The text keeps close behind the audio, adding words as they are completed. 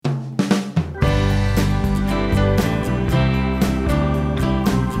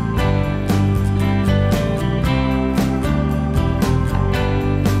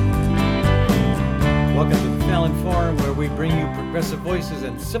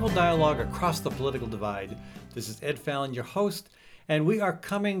civil dialogue across the political divide. This is Ed Fallon, your host, and we are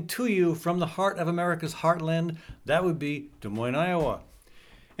coming to you from the heart of America's heartland. That would be Des Moines, Iowa.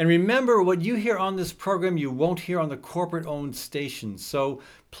 And remember, what you hear on this program, you won't hear on the corporate-owned stations. So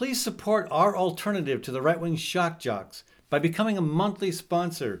please support our alternative to the right-wing shock jocks by becoming a monthly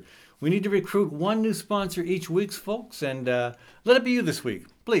sponsor. We need to recruit one new sponsor each week, folks, and let it be you this week.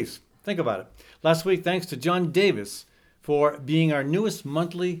 Please, think about it. Last week, thanks to John Davis for being our newest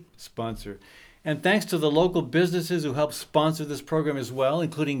monthly sponsor. And thanks to the local businesses who help sponsor this program as well,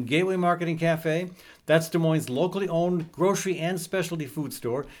 including Gateway Marketing Cafe. That's Des Moines' locally owned grocery and specialty food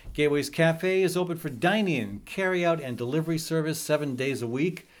store. Gateway's Cafe is open for dine-in, carry-out, and delivery service 7 days a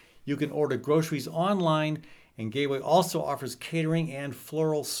week. You can order groceries online, and Gateway also offers catering and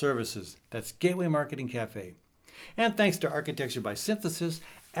floral services. That's Gateway Marketing Cafe. And thanks to Architecture by Synthesis,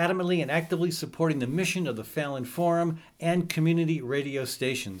 adamantly and actively supporting the mission of the Fallon Forum and community radio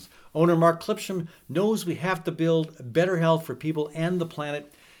stations. Owner Mark Clipsham knows we have to build better health for people and the planet,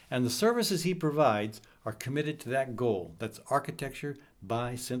 and the services he provides are committed to that goal. That's Architecture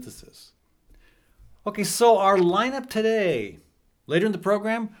by Synthesis. Okay, so our lineup today. Later in the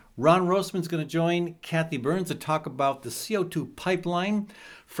program, Ron Rosmann is going to join Kathy Byrnes to talk about the CO2 pipeline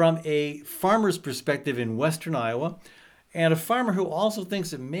from a farmer's perspective in western Iowa, and a farmer who also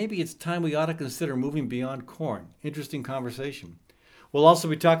thinks that maybe it's time we ought to consider moving beyond corn. Interesting conversation. We'll also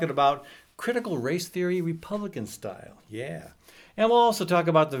be talking about critical race theory Republican style. Yeah. And we'll also talk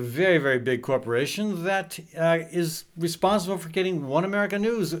about the very, very big corporation that is responsible for getting One America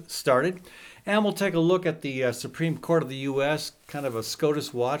News started. And we'll take a look at the Supreme Court of the U.S., kind of a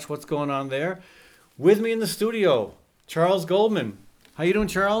SCOTUS watch, what's going on there. With me in the studio, Charles Goldman. How you doing,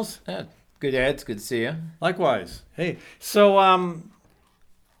 Charles? Good, Ed. It's good to see you. Likewise. Hey, so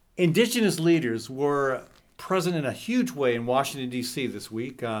Indigenous leaders were present in a huge way in Washington, D.C. this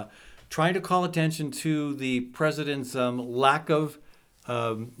week, trying to call attention to the president's lack of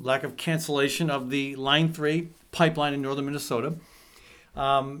cancellation of the Line 3 pipeline in northern Minnesota.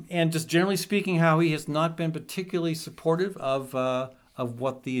 And just generally speaking, how he has not been particularly supportive of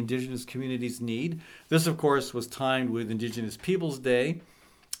what the Indigenous communities need. This, of course, was timed with Indigenous Peoples Day.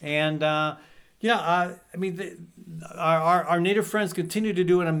 And, our Native friends continue to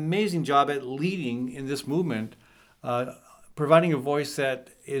do an amazing job at leading in this movement, providing a voice that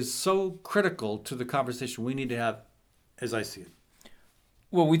is so critical to the conversation we need to have, as I see it.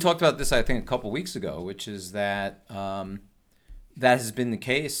 Well, we talked about this, I think, a couple weeks ago, which is that that has been the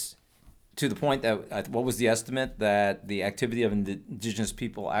case to the point that, what was the estimate, that the activity of Indigenous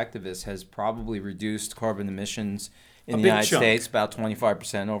people activists has probably reduced carbon emissions in the United States about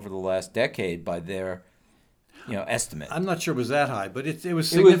 25% over the last decade by their estimate. I'm not sure it was that high, but it was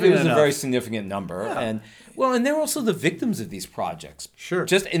significant It was enough. A very significant number. Yeah. And they're also the victims of these projects. Sure.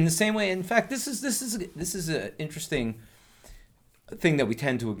 Just in the same way. In fact, this is an interesting thing that we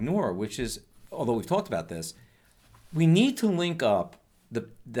tend to ignore, which is, although we've talked about this, we need to link up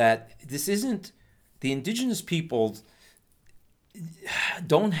that this isn't, the Indigenous peoples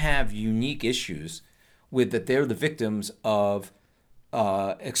don't have unique issues with that they're the victims of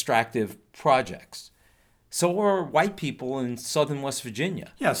extractive projects. So are white people in southern West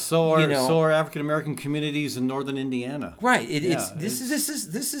Virginia. Yeah, so are African American communities in northern Indiana. Right. This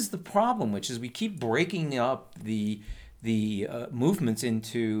is the problem, which is we keep breaking up the movements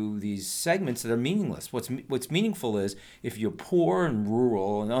into these segments that are meaningless. What's meaningful is if you're poor and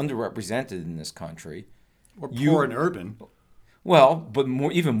rural and underrepresented in this country, or poor and urban. Well, but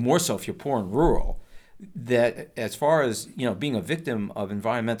even more so if you're poor and rural. That as far as being a victim of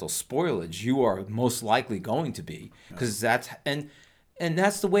environmental spoilage, you are most likely going to be, because that's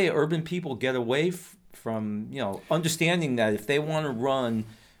the way urban people get away from understanding that if they want to run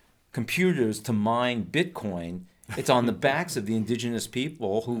computers to mine Bitcoin, it's on the backs of the Indigenous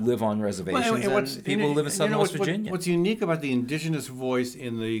people who live on reservations and people who live in southern West Virginia. What's unique about the Indigenous voice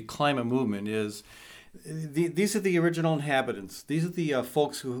in the climate movement is these are the original inhabitants. These are the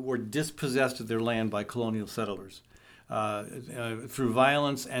folks who were dispossessed of their land by colonial settlers through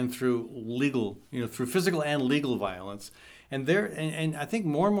violence and through legal, through physical and legal violence. And I think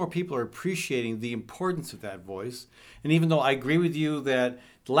more and more people are appreciating the importance of that voice. And even though I agree with you that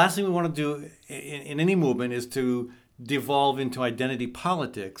the last thing we want to do in any movement is to devolve into identity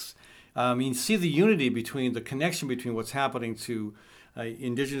politics, see the unity the connection between what's happening to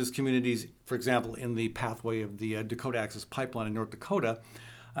Indigenous communities, for example, in the pathway of the Dakota Access Pipeline in North Dakota,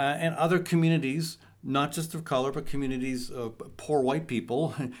 and other communities, not just of color, but communities of poor white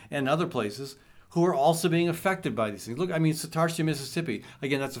people and other places who are also being affected by these things. Look, I mean, Satartia, Mississippi.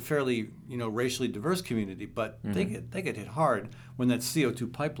 Again, that's a fairly racially diverse community, but they get hit hard when that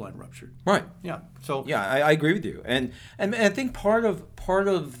CO2 pipeline ruptured. Right. Yeah. So yeah, I agree with you, and I think part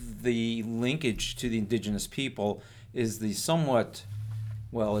of the linkage to the indigenous people is the somewhat.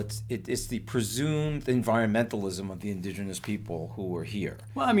 Well, it's the presumed environmentalism of the indigenous people who were here.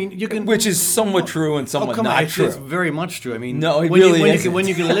 Well, I mean, you can, which is somewhat true and somewhat not true. It's very much true. I mean, no, it really isn't. When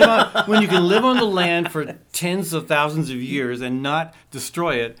you can live on the land for tens of thousands of years and not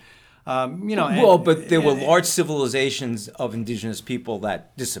destroy it, but there were large civilizations of indigenous people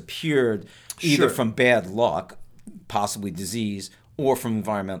that disappeared either from bad luck, possibly disease, or from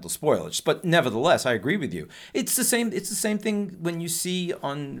environmental spoilage. But nevertheless, I agree with you. It's the same thing when you see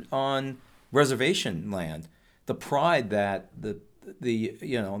on reservation land, the pride that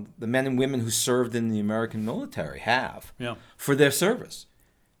the men and women who served in the American military have for their service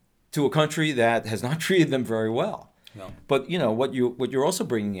to a country that has not treated them very well. No. But what you're also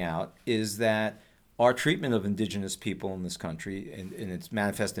bringing out is that our treatment of indigenous people in this country, and it's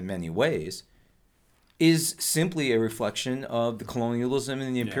manifest in many ways, is simply a reflection of the colonialism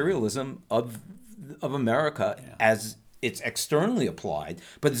and the imperialism of America as it's externally applied,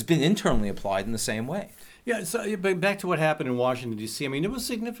 but it's been internally applied in the same way. Yeah, so but back to what happened in Washington, D.C. I mean, it was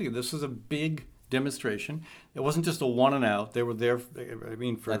significant. This was a big demonstration. It wasn't just a one and out. They were there,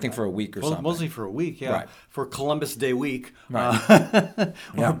 I think for a week or something. Mostly for a week, yeah. Right. For Columbus Day week. Right.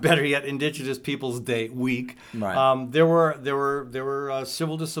 Or better yet, Indigenous Peoples Day week. Right. There were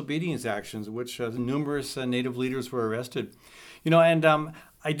civil disobedience actions, which numerous Native leaders were arrested. I'm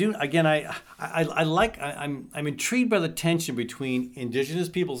intrigued by the tension between Indigenous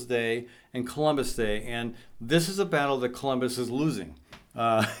Peoples Day and Columbus Day, and this is a battle that Columbus is losing.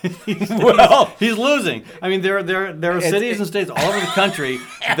 He's losing. I mean, there are cities and states all over the country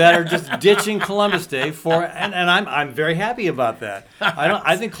that are just ditching Columbus Day and I'm very happy about that.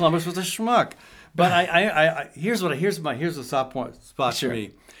 I think Columbus was a schmuck, but here's the spot for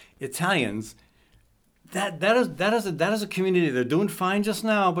me. Italians. That is a community. They're doing fine just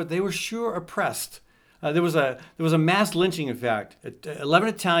now, but they were sure oppressed. There was a mass lynching, in fact. 11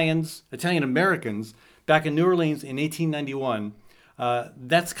 Italian Americans, back in New Orleans in 1891.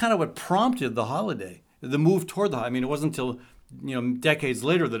 That's kind of what prompted the holiday, the move toward the holiday. I mean, it wasn't until decades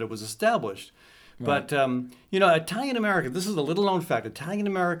later that it was established. Right. But Italian Americans. This is a little known fact. Italian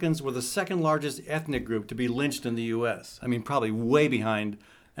Americans were the second largest ethnic group to be lynched in the U.S. I mean, probably way behind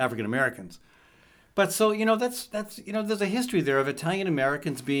African Americans. But so there's a history there of Italian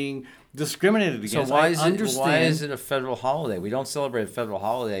Americans being discriminated against. So why is it a federal holiday? We don't celebrate a federal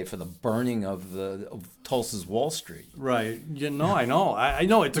holiday for the burning of Tulsa's Wall Street. Right. I know. I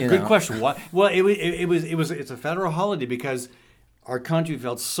know. It's a good question. Why? Well, it's a federal holiday because our country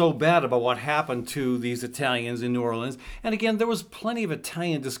felt so bad about what happened to these Italians in New Orleans. And again, there was plenty of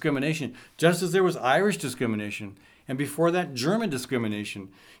Italian discrimination, just as there was Irish discrimination, and before that, German discrimination.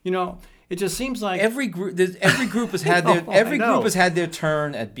 It just seems like every group has had their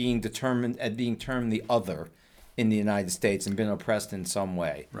turn at being termed the other in the United States and been oppressed in some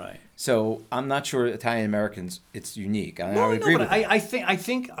way. Right. So I'm not sure Italian Americans it's unique. I would agree with that. I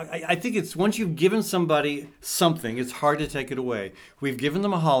think it's once you've given somebody something, it's hard to take it away. We've given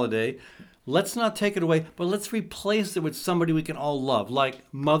them a holiday. Let's not take it away, but let's replace it with somebody we can all love, like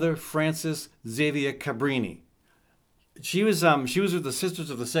Mother Frances Xavier Cabrini. She was with the Sisters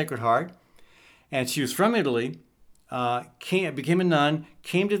of the Sacred Heart, and she was from Italy. Became a nun,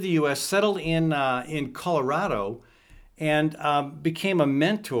 came to the U.S., settled in Colorado, and became a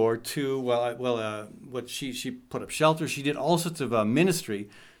mentor to what she put up shelter. She did all sorts of ministry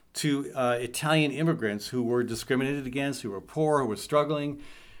to Italian immigrants who were discriminated against, who were poor, who were struggling,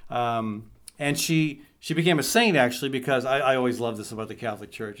 and she became a saint actually because I always love this about the Catholic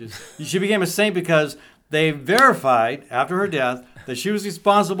churches. She became a saint because they verified after her death that she was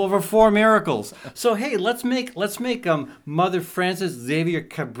responsible for 4 miracles. So hey, let's make Mother Frances Xavier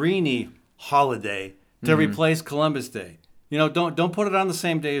Cabrini holiday to replace Columbus Day. Don't put it on the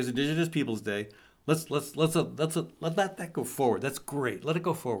same day as Indigenous Peoples Day. Let that go forward. That's great. Let it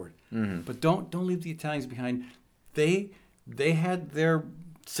go forward. Mm-hmm. But don't leave the Italians behind. They had their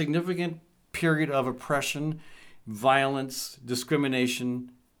significant period of oppression, violence,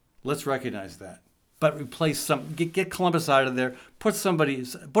 discrimination. Let's recognize that. But replace get Columbus out of there. Put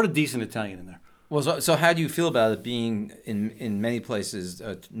a decent Italian in there. Well, so how do you feel about it being in many places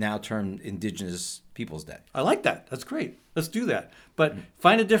now termed Indigenous Peoples Day? I like that. That's great. Let's do that. But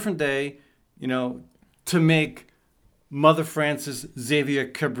find a different day, to make Mother Frances Xavier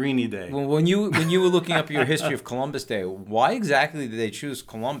Cabrini Day. Well, when you were looking up your history of Columbus Day, why exactly did they choose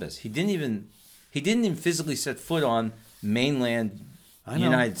Columbus? He didn't even He didn't even physically set foot on mainland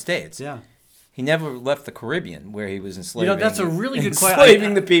United States. Yeah. He never left the Caribbean, where he was enslaving. That's a really good question.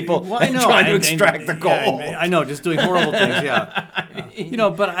 Enslaving the people and trying to extract the gold. I know, just doing horrible things. Yeah,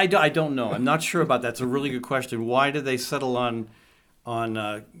 but I don't know. I'm not sure about that. It's a really good question. Why did they settle on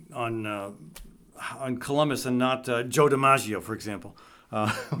Columbus and not Joe DiMaggio, for example?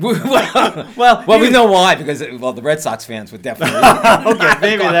 Well, we know why, because the Red Sox fans would definitely. Okay,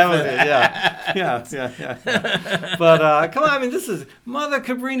 maybe that was it. Yeah. But come on, I mean, this is Mother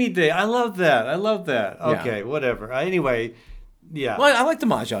Cabrini Day. I love that. Okay, Yeah. whatever. Anyway, yeah. Well, I like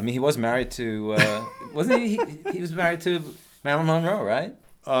DiMaggio. I mean, he was married to, wasn't he? He was married to Marilyn Monroe, right?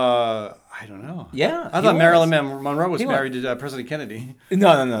 I don't know. Yeah, I thought Marilyn Monroe was married to President Kennedy.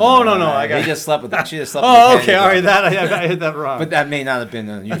 No. Oh, no. He just slept with. She just slept. Oh, with okay. All right, Kennedy. I had that wrong. But that may not have been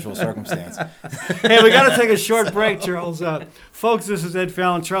an unusual circumstance. Hey, we got to take a short break, Charles. Folks, this is Ed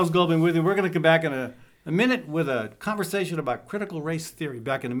Fallon, Charles Goldman with you. We're going to come back in a minute with a conversation about critical race theory.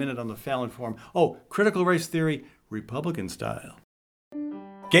 Back in a minute on the Fallon Forum. Oh, critical race theory, Republican style.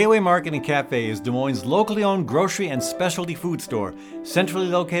 Gateway Market and Cafe is Des Moines' locally owned grocery and specialty food store, centrally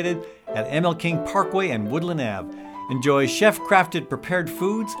located at ML King Parkway and Woodland Ave. Enjoy chef-crafted prepared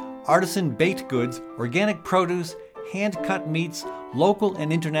foods, artisan baked goods, organic produce, hand-cut meats, local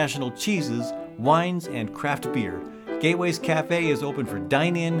and international cheeses, wines, and craft beer. Gateway's Cafe is open for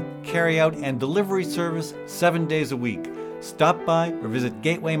dine-in, carry-out, and delivery service 7 days a week. Stop by or visit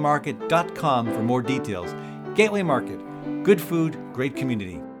gatewaymarket.com for more details. Gateway Market. Good food, great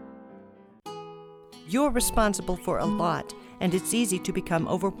community. You're responsible for a lot, and it's easy to become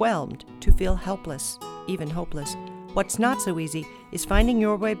overwhelmed, to feel helpless, even hopeless. What's not so easy is finding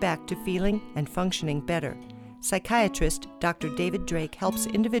your way back to feeling and functioning better. Psychiatrist Dr. David Drake helps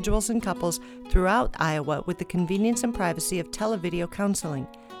individuals and couples throughout Iowa with the convenience and privacy of televideo counseling.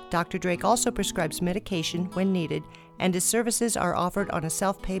 Dr. Drake also prescribes medication when needed, and his services are offered on a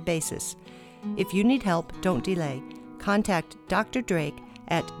self-pay basis. If you need help, don't delay. Contact Dr. Drake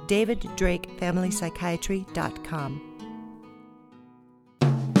at daviddrakefamilypsychiatry.com.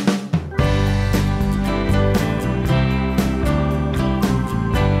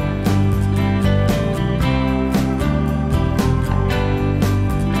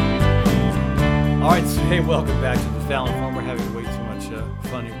 All right, so hey, welcome back to the Fallon Forum. We're having way too much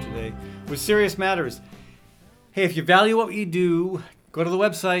fun here today with serious matters. Hey, if you value what you do, go to the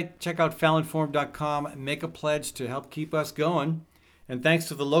website, check out fallonforum.com, make a pledge to help keep us going. And thanks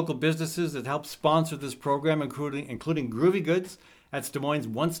to the local businesses that help sponsor this program, including Groovy Goods. That's Des Moines'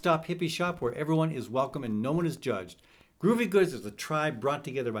 one-stop hippie shop where everyone is welcome and no one is judged. Groovy Goods is a tribe brought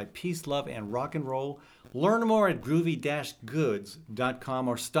together by peace, love, and rock and roll. Learn more at groovy-goods.com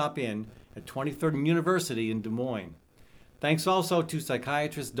or stop in at 23rd and University in Des Moines. Thanks also to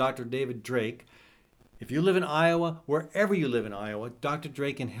psychiatrist Dr. David Drake. If you live in Iowa, wherever you live in Iowa, Dr.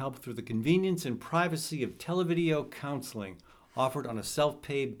 Drake can help through the convenience and privacy of televideo counseling offered on a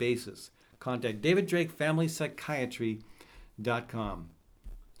self-paid basis. Contact daviddrakefamilypsychiatry.com.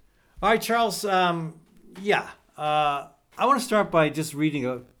 All right, Charles, I want to start by just reading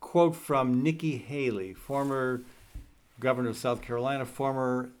a quote from Nikki Haley, former governor of South Carolina,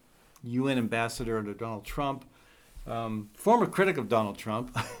 former UN ambassador under Donald Trump, former critic of Donald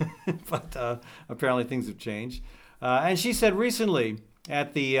Trump, but apparently things have changed. And she said recently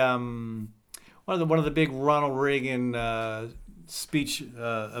at the one of the big Ronald Reagan speech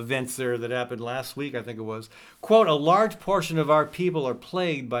events there that happened last week, I think it was, quote, "A large portion of our people are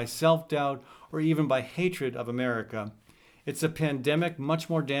plagued by self-doubt or even by hatred of America. It's a pandemic much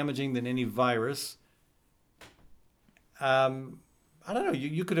more damaging than any virus." I don't know.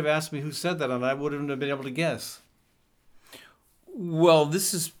 You could have asked me who said that, and I wouldn't have been able to guess. Well,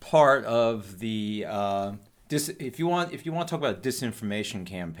 this is part of the if you want to talk about a disinformation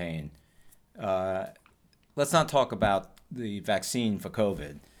campaign, let's not talk about the vaccine for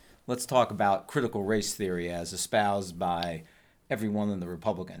COVID. Let's talk about critical race theory as espoused by every one of the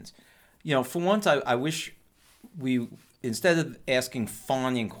Republicans. You know, for once, I wish we, instead of asking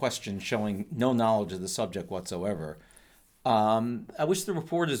fawning questions showing no knowledge of the subject whatsoever, I wish the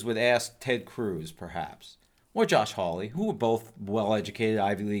reporters would ask Ted Cruz, perhaps, or Josh Hawley, who were both well-educated,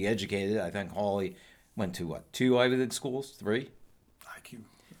 Ivy League educated. I think Hawley went to, 2 Ivy League schools? 3?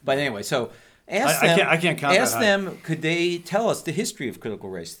 But anyway, so ask them, could they tell us the history of critical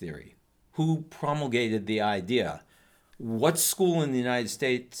race theory? Who promulgated the idea? What school in the United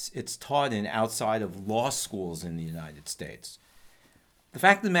States it's taught in outside of law schools in the United States? The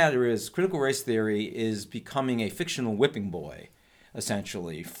fact of the matter is, critical race theory is becoming a fictional whipping boy,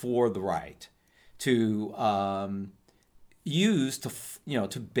 essentially, for the right to use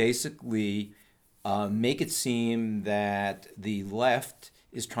to basically make it seem that the left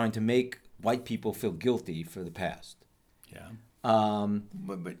is trying to make white people feel guilty for the past. Yeah. And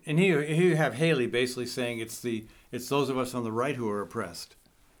here you have Haley basically saying it's those of us on the right who are oppressed.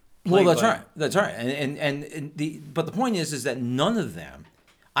 Well, that's right. That's right. But the point is that none of them.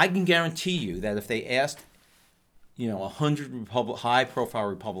 I can guarantee you that if they asked, 100 high-profile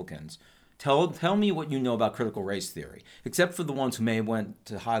Republicans, tell me what you know about critical race theory, except for the ones who may have went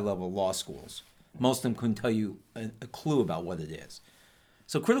to high-level law schools. Most of them couldn't tell you a clue about what it is.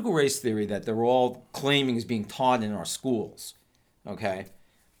 So critical race theory that they're all claiming is being taught in our schools, okay,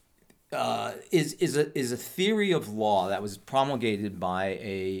 is a theory of law that was promulgated by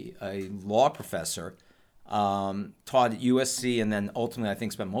a law professor taught at USC and then ultimately I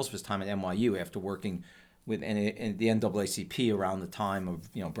think spent most of his time at NYU after working with the NAACP around the time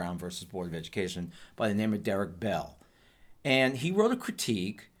of Brown versus Board of Education by the name of Derek Bell. And he wrote a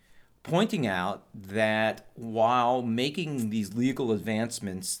critique pointing out that while making these legal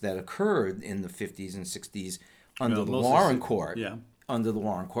advancements that occurred in the 50s and 60s under the Warren Court,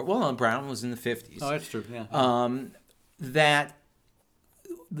 well, Brown was in the 50s. Oh, that's true, yeah. That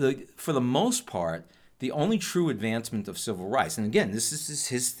for the most part, the only true advancement of civil rights, and again, this is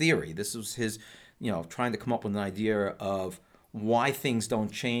his theory, this was his, trying to come up with an idea of why things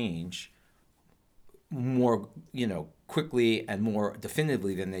don't change more, quickly and more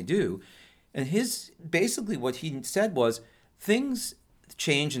definitively than they do. And basically what he said was things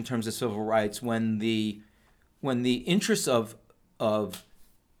change in terms of civil rights when the interests of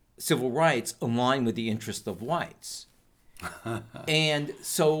civil rights align with the interests of whites. And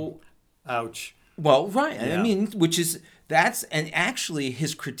so, ouch. Well, right. Yeah. I mean, and actually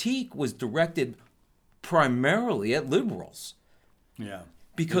his critique was directed primarily at liberals. Yeah.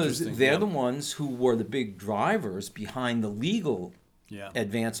 Because they're the ones who were the big drivers behind the legal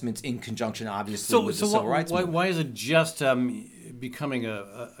advancements in conjunction, obviously, with the civil rights movement. Why is it just becoming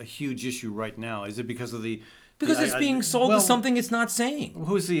a huge issue right now? Is it because of the... Because it's being sold as something it's not saying.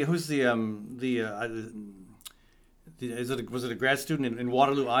 Was it a grad student in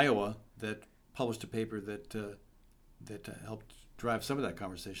Waterloo, Iowa, that published a paper that helped drive some of that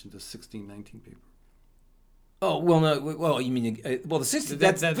conversation, the 1619 paper? Oh, well, no, well, you mean, well, the 16...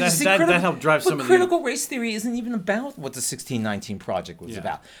 That helped drive some of the... critical race theory isn't even about what the 1619 Project was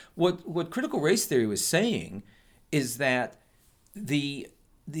about. What critical race theory was saying is that the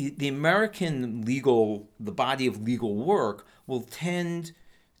American the body of legal work will tend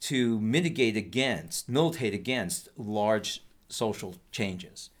to militate against large social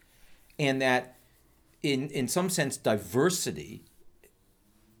changes. And that in some sense, diversity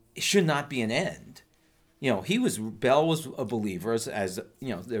should not be an end. Bell was a believer, as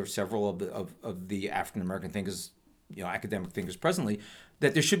there are several of the African American thinkers, academic thinkers presently,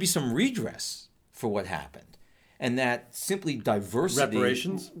 that there should be some redress for what happened, and that simply diversity,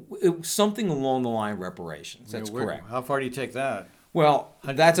 reparations, something along the line of reparations. That's correct. How far do you take that? Well,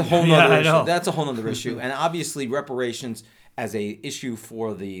 that's a whole nother issue. That's a whole other issue, and obviously reparations as a issue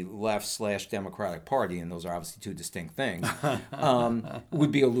for the left/Democratic Party, and those are obviously two distinct things,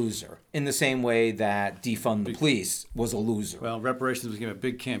 would be a loser. In the same way that defund the police was a loser. Well, reparations became a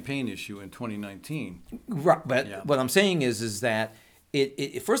big campaign issue in 2019. Right, but what I'm saying is that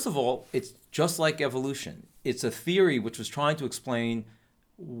it first of all, it's just like evolution. It's a theory which was trying to explain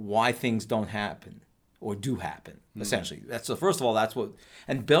why things don't happen or do happen. Essentially, first of all, that's what.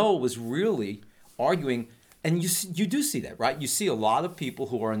 And Bell was really arguing. And you do see that, right? You see a lot of people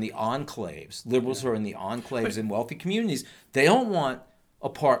who are in the enclaves, liberals who are in the enclaves in wealthy communities. They don't want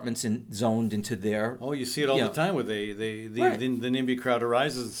apartments zoned into their... Oh, you see it all the time where the NIMBY crowd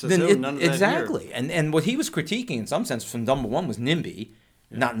arises and says, none of that exactly. here. And what he was critiquing, in some sense, from number one was NIMBY,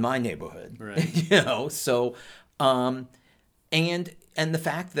 not in my neighborhood. Right. So, and the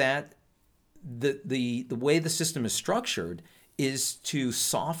fact that the way the system is structured is to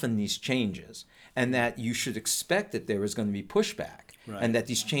soften these changes. And that you should expect that there is going to be pushback, and that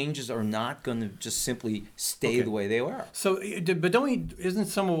these changes are not going to just simply stay the way they are. So, but isn't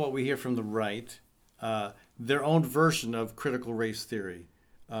some of what we hear from the right their own version of critical race theory?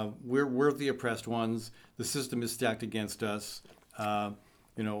 We're the oppressed ones. The system is stacked against us.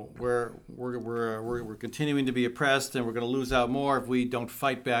 We're continuing to be oppressed, and we're going to lose out more if we don't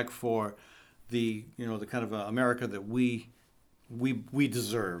fight back for the kind of America that we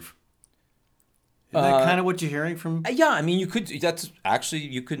deserve. Is that kind of what you're hearing from? Yeah, I mean, you could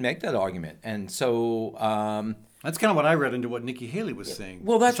make that argument, and so that's kind of what I read into what Nikki Haley was saying.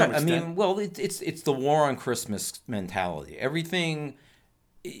 Well, that's right. I mean, it's the war on Christmas mentality. Everything,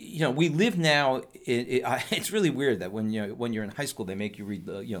 we live now. It's really weird that when you're in high school, they make you read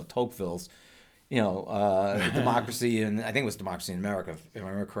the Tocqueville's, democracy, and I think it was Democracy in America, if I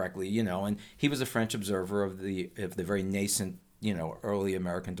remember correctly, and he was a French observer of the very nascent, early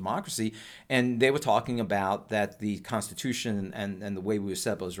American democracy, and they were talking about that the Constitution and the way we were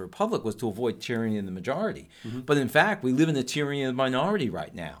set up as a republic was to avoid tyranny in the majority. Mm-hmm. But in fact, we live in a tyranny of the minority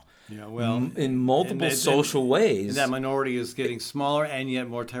right now. Yeah, well, in multiple social ways. And that minority is getting smaller and yet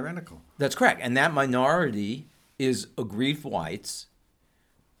more tyrannical. That's correct, and that minority is aggrieved whites.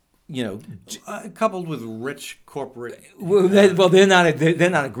 Coupled with rich corporate. They're not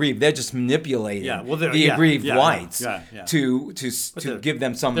aggrieved. They're just manipulating the aggrieved whites to give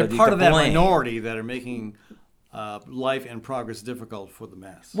them somebody to blame. They're part of that minority that are making life and progress difficult for the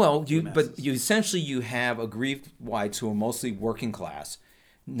mass. Well, essentially you have aggrieved whites who are mostly working class,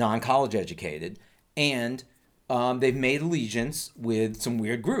 non-college educated, and they've made allegiance with some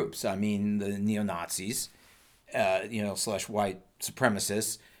weird groups. I mean, the neo-Nazis, / white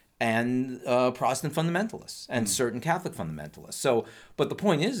supremacists, and Protestant fundamentalists and certain Catholic fundamentalists. So, but the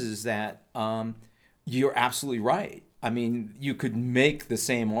point is that you're absolutely right. I mean, you could make the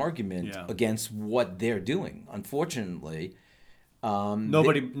same argument against what they're doing. Unfortunately,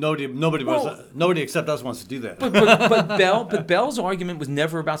 nobody except us wants to do that. But Bell's argument was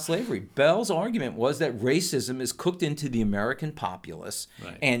never about slavery. Bell's argument was that racism is cooked into the American populace,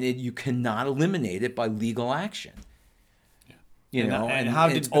 and you cannot eliminate it by legal action. And how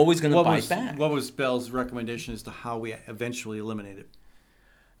it's always going to bite back. What was Bell's recommendation as to how we eventually eliminate it?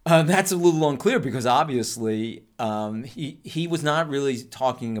 That's a little unclear because obviously he was not really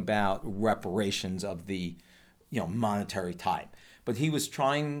talking about reparations of the monetary type, but he was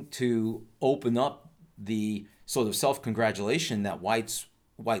trying to open up the sort of self-congratulation that white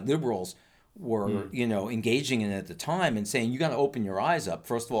liberals were engaging in at the time, and saying you got to open your eyes up.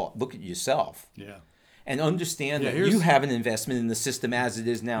 First of all, look at yourself. Yeah. And understand that you have an investment in the system as it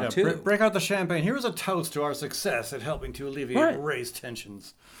is now, too. Break out the champagne. Here's a toast to our success at helping to alleviate race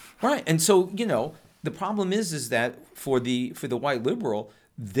tensions. Right. And so, the problem is that for the white liberal,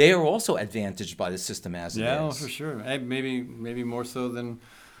 they're also advantaged by the system as it is. Yeah, for sure. Maybe more so than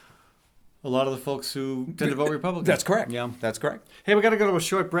a lot of the folks who tend to vote Republican. That's correct. Yeah, that's correct. Hey, we got to go to a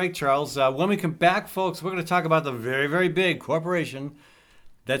short break, Charles. When we come back, folks, we're going to talk about the very, very big corporation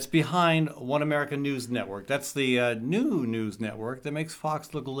that's behind One America News Network. That's the new news network that makes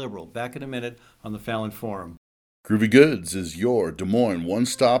Fox look liberal. Back in a minute on the Fallon Forum. Groovy Goods is your Des Moines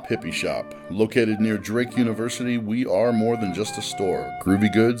one-stop hippie shop. Located near Drake University, we are more than just a store.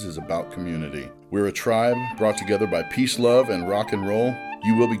 Groovy Goods is about community. We're a tribe brought together by peace, love, and rock and roll.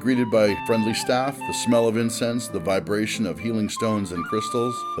 You will be greeted by friendly staff, the smell of incense, the vibration of healing stones and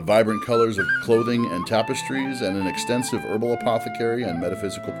crystals, the vibrant colors of clothing and tapestries, and an extensive herbal apothecary and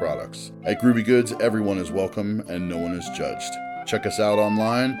metaphysical products. At Groovy Goods, everyone is welcome and no one is judged. Check us out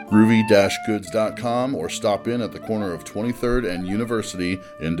online, groovy-goods.com, or stop in at the corner of 23rd and University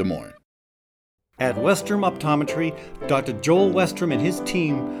in Des Moines. At Westrom Optometry, Dr. Joel Westrom and his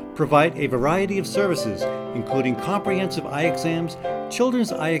team provide a variety of services, including comprehensive eye exams,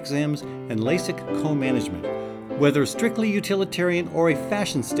 children's eye exams, and LASIK co-management. Whether strictly utilitarian or a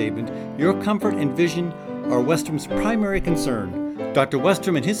fashion statement, your comfort and vision are Westrom's primary concern. Dr.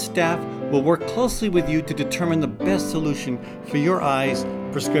 Westrom and his staff will work closely with you to determine the best solution for your eyes,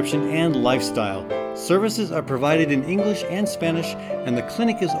 prescription, and lifestyle. Services are provided in English and Spanish, and the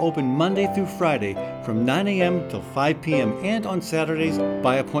clinic is open Monday through Friday from 9 a.m. till 5 p.m. and on Saturdays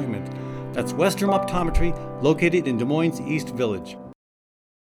by appointment. That's Westrom Optometry, located in Des Moines East Village.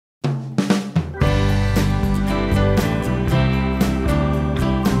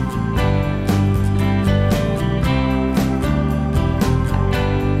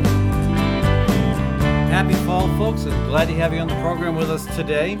 Happy fall, folks, and glad to have you on the program with us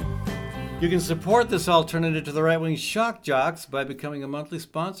today. You can support this alternative to the right-wing shock jocks by becoming a monthly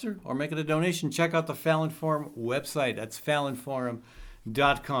sponsor or making a donation. Check out the Fallon Forum website. That's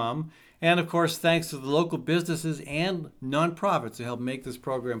fallonforum.com. And, of course, thanks to the local businesses and nonprofits who help make this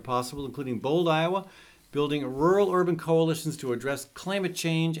program possible, including Bold, Iowa, building rural-urban coalitions to address climate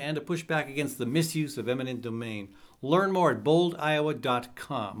change and to push back against the misuse of eminent domain. Learn more at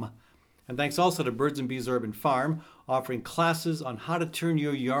boldiowa.com. And thanks also to Birds and Bees Urban Farm, offering classes on how to turn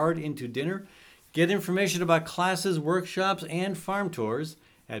your yard into dinner. Get information about classes, workshops, and farm tours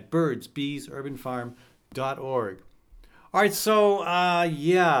at birdsbeesurbanfarm.org. All right, so,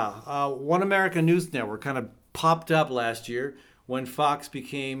 One America News Network kind of popped up last year when Fox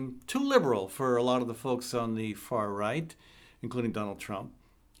became too liberal for a lot of the folks on the far right, including Donald Trump.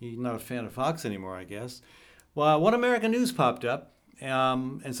 He's not a fan of Fox anymore, I guess. Well, One America News popped up.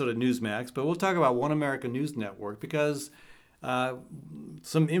 And so did Newsmax. But we'll talk about One America News Network because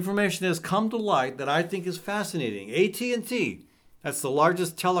some information has come to light that I think is fascinating. AT&T, that's the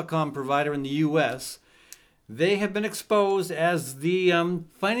largest telecom provider in the U.S., they have been exposed as the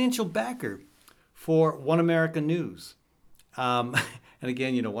financial backer for One America News. And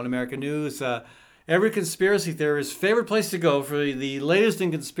again, One America News, every conspiracy theorist's favorite place to go for the latest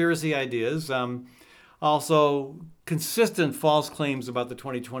in conspiracy ideas. Also, consistent false claims about the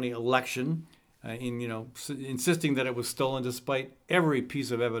 2020 election, insisting that it was stolen despite every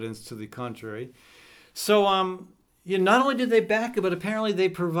piece of evidence to the contrary. So, not only did they back it, but apparently they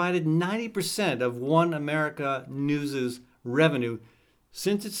provided 90% of One America News' revenue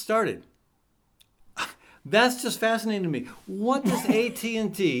since it started. That's just fascinating to me. What does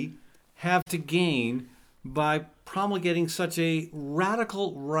AT&T have to gain by promulgating such a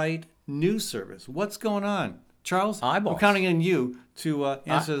radical right news service? What's going on? Charles, Eyeballs. I'm counting on you to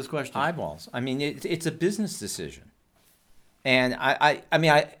answer this question. Eyeballs. I mean, it's a business decision. And I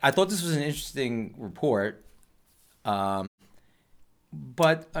thought this was an interesting report. But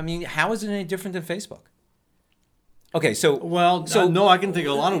I mean, how is it any different than Facebook? Okay, no, I can think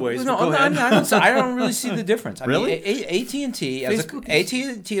of a lot of ways. No, go ahead. I don't really see the difference. Really? AT&T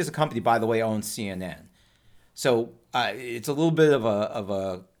as a company, by the way, owns CNN. So it's a little bit of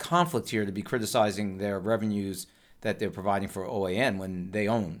a conflict here to be criticizing their revenues that they're providing for OAN when they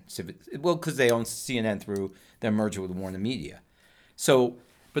own because they own CNN through their merger with Warner Media. So,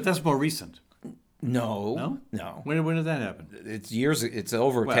 but that's more recent. No. When did that happen? It's years. It's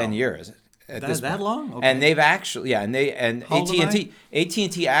over 10 years. That long? Okay. And they've actually, AT&T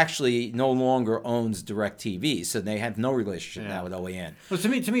actually no longer owns DirecTV, so they have no relationship now with OAN. Well, to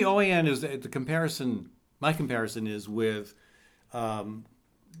me, OAN is the comparison. My comparison is with,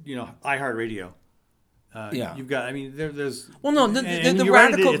 iHeartRadio. You've got. I mean, there's. Well, no, the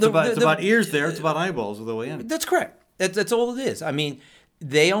radical. It's about ears there. It's about eyeballs with OAN. That's correct. That's all it is. I mean,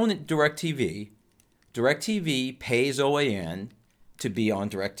 they own DirecTV. DirecTV pays OAN to be on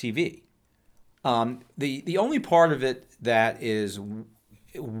DirecTV. The only part of it that is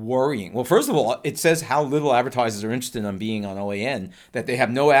worrying, well, first of all, it says how little advertisers are interested in being on OAN, that they have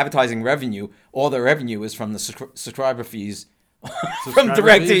no advertising revenue. All their revenue is from the subscriber fees from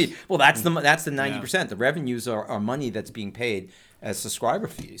DirecTV. Well, that's the 90%. Yeah. The revenues are money that's being paid as subscriber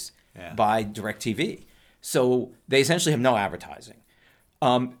fees by DirecTV. So they essentially have no advertising.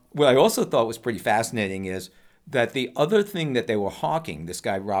 What I also thought was pretty fascinating is that the other thing that they were hawking, this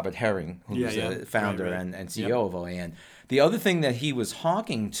guy Robert Herring, who's the founder and CEO of OAN, the other thing that he was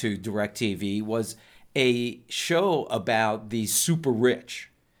hawking to DirecTV was a show about the super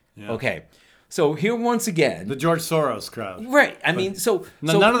rich. Yeah. Okay. So here once again, the George Soros crowd, right? I mean,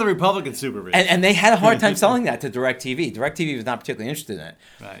 none of the Republicans super rich, and they had a hard time selling that to DirecTV. DirecTV was not particularly interested in it.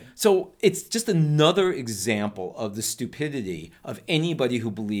 Right. So it's just another example of the stupidity of anybody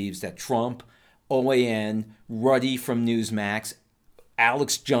who believes that Trump, OAN, Ruddy from Newsmax,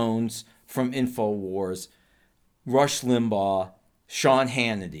 Alex Jones from InfoWars, Rush Limbaugh, Sean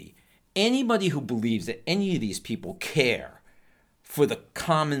Hannity, anybody who believes that any of these people care for the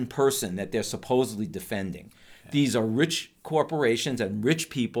common person that they're supposedly defending. Okay. These are rich corporations and rich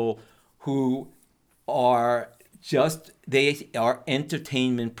people who are they are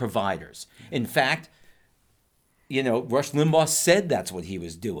entertainment providers. In fact, Rush Limbaugh said that's what he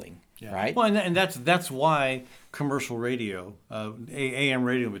was doing, right? Well, and that's why commercial radio, AM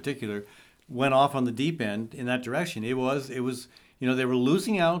radio in particular, went off on the deep end in that direction. It was they were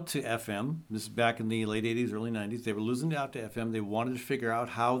losing out to FM. This is back in the late 80s, early 90s. They were losing out to FM. They wanted to figure out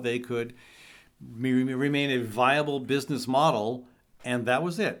how they could remain a viable business model, and that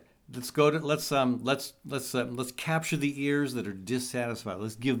was it. Let's capture the ears that are dissatisfied.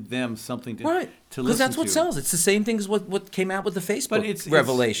 Let's give them something to listen to. Because that's what sells. It's the same thing as what came out with the Facebook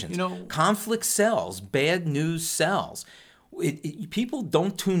revelations. Conflict sells. Bad news sells. People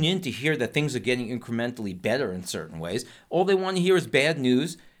don't tune in to hear that things are getting incrementally better in certain ways. All they want to hear is bad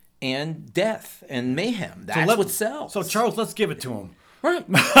news and death and mayhem. That's what sells. So Charles, let's give it to them. Right,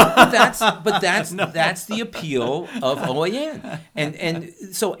 that's the appeal of OAN, and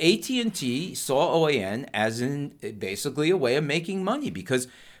so AT&T saw OAN as in basically a way of making money because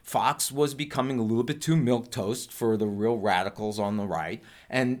Fox was becoming a little bit too milquetoast for the real radicals on the right,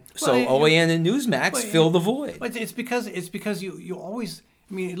 and so OAN and Newsmax fill the void. But it's because you always,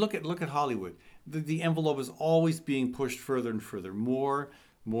 I mean, look at Hollywood. The envelope is always being pushed further and further. More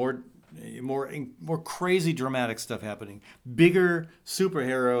crazy dramatic stuff happening. Bigger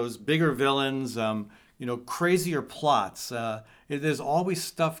superheroes, bigger villains, crazier plots. There's always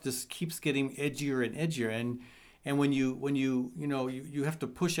stuff that keeps getting edgier and edgier. And And when you have to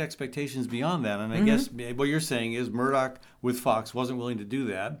push expectations beyond that. And I guess what you're saying is Murdoch with Fox wasn't willing to do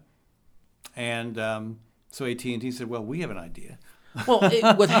that. And so AT&T said, well, we have an idea. Well,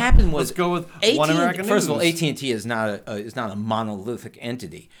 what happened was Let's go with One American First of all, News. AT&T is not a monolithic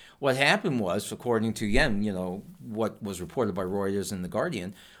entity. What happened was, according to what was reported by Reuters and The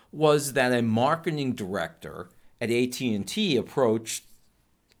Guardian, was that a marketing director at AT&T approached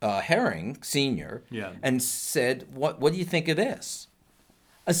Herring Sr. And said, "What do you think of this?"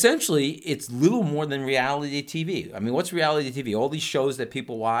 Essentially, it's little more than reality TV. I mean, what's reality TV? All these shows that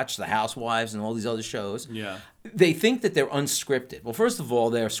people watch, The Housewives and all these other shows. Yeah. They think that they're unscripted. Well, first of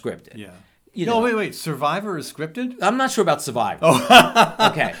all, they're scripted. Yeah. Wait. Survivor is scripted? I'm not sure about Survivor. Oh.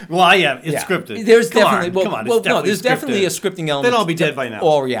 Okay. Well, yeah, it's scripted. There's Come definitely on, there's definitely a scripting element. They'd all be dead by now.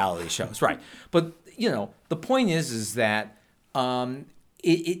 All reality shows, right? But the point is that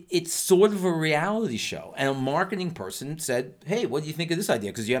it's sort of a reality show, and a marketing person said, "Hey, what do you think of this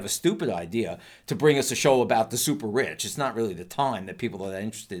idea? Because you have a stupid idea to bring us a show about the super rich. It's not really the time that people are that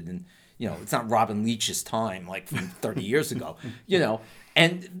interested in. It's not Robin Leach's time, like from 30 years ago.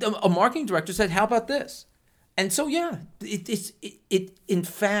 And a marketing director said, "How about this?" And so, in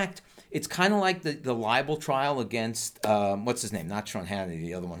fact, it's kind of like the libel trial against what's his name? Not Sean Hannity,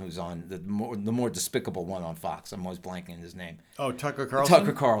 the other one who's on the more despicable one on Fox. I'm always blanking his name. Oh, Tucker Carlson.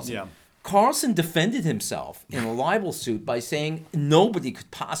 Tucker Carlson. Yeah. Carlson defended himself in a libel suit by saying nobody could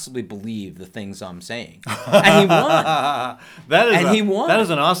possibly believe the things I'm saying, and he won. He won. That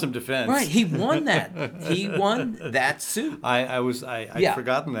is an awesome defense. Right, he won that. He won that suit. I'd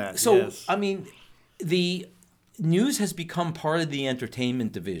forgotten that. So yes. I mean, the news has become part of the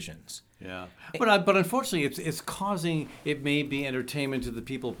entertainment divisions. Yeah, but unfortunately, it may be entertainment to the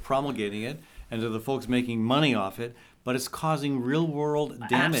people promulgating it and to the folks making money off it, but it's causing real world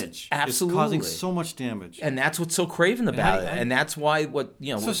damage. Absolutely, it's causing so much damage, and that's what's so craven about it, and that's why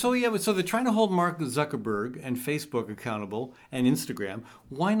So they're trying to hold Mark Zuckerberg and Facebook accountable and Instagram.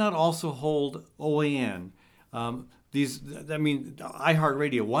 Why not also hold OAN?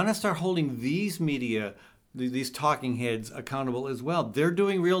 iHeartRadio. Why not start holding these media? These talking heads accountable as well. They're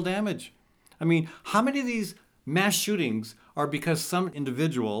doing real damage. I mean, how many of these mass shootings are because some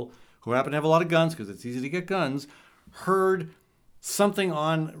individual who happen to have a lot of guns, because it's easy to get guns, heard something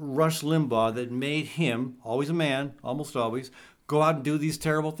on Rush Limbaugh that made him, always a man, almost always, go out and do these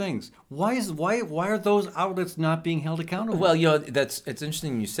terrible things? Why are those outlets not being held accountable? Well, it's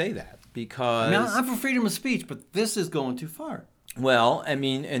interesting you say that, because I'm for freedom of speech, but this is going too far. Well, I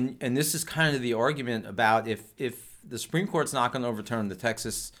mean, and this is kind of the argument about if the Supreme Court's not going to overturn the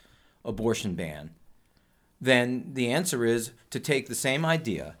Texas abortion ban, then the answer is to take the same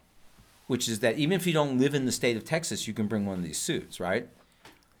idea, which is that even if you don't live in the state of Texas, you can bring one of these suits, right?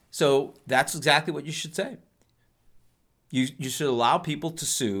 So that's exactly what you should say. You should allow people to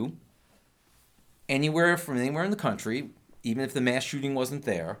sue anywhere in the country, even if the mass shooting wasn't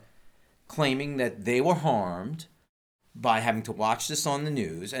there, claiming that they were harmed by having to watch this on the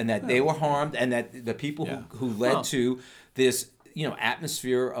news, and that they were harmed, and that the people who led to this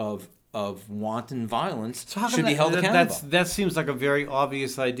atmosphere of wanton violence should be held accountable. That seems like a very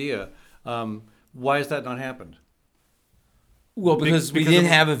obvious idea. Why has that not happened? Well, because we didn't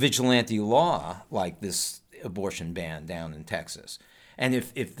have a vigilante law like this abortion ban down in Texas. And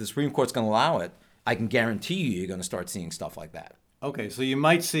if the Supreme Court's going to allow it, I can guarantee you're going to start seeing stuff like that. Okay, so you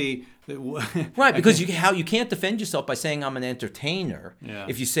might see... Right, because you can't defend yourself by saying I'm an entertainer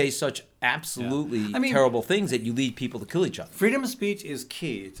if you say such absolutely terrible things that you lead people to kill each other. Freedom of speech is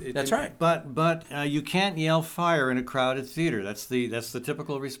key. That's right. But you can't yell fire in a crowded theater. That's the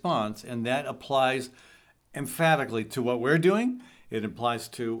typical response, and that applies emphatically to what we're doing. It applies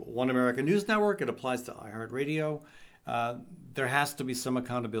to One American News Network. It applies to iHeartRadio. There has to be some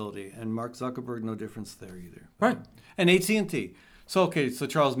accountability, and Mark Zuckerberg, no difference there either. Right. And AT&T. So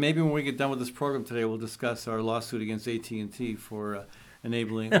Charles, maybe when we get done with this program today, we'll discuss our lawsuit against AT&T for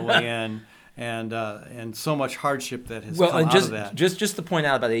enabling OAN and so much hardship that has come out of that. Just to point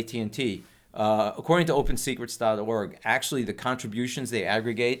out about AT&T, according to OpenSecrets.org, actually the contributions they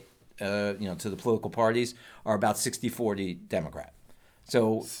aggregate, to the political parties are about 60-40 Democrat.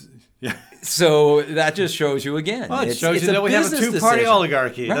 So that just shows you again. Well, it shows you that we have a two-party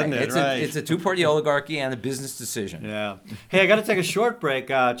oligarchy, doesn't it? It's a two-party oligarchy and a business decision. Yeah. Hey, I got to take a short break.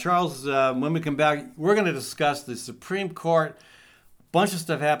 Charles, when we come back, we're going to discuss the Supreme Court. Bunch of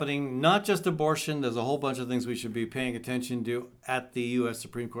stuff happening, not just abortion. There's a whole bunch of things we should be paying attention to at the U.S.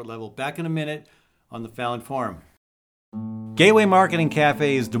 Supreme Court level. Back in a minute on the Fallon Forum. Gateway Marketing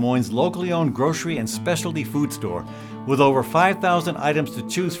Cafe is Des Moines' locally owned grocery and specialty food store. With over 5,000 items to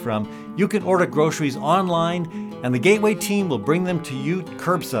choose from, you can order groceries online, and the Gateway team will bring them to you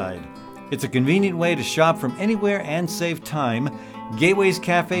curbside. It's a convenient way to shop from anywhere and save time. Gateway's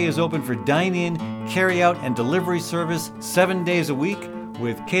Cafe is open for dine-in, carry-out, and delivery service 7 days a week,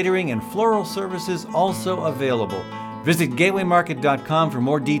 with catering and floral services also available. Visit gatewaymarket.com for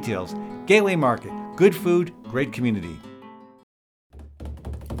more details. Gateway Market, good food, great community.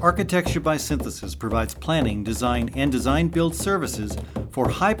 Architecture by Synthesis provides planning, design, and design-build services for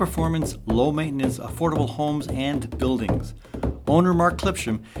high-performance, low-maintenance, affordable homes and buildings. Owner Mark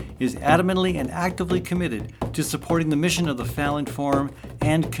Clipsham is adamantly and actively committed to supporting the mission of the Fallon Forum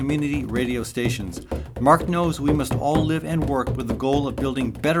and community radio stations. Mark knows we must all live and work with the goal of building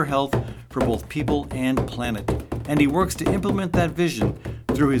better health for both people and planet, and he works to implement that vision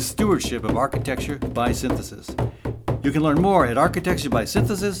through his stewardship of Architecture by Synthesis. You can learn more at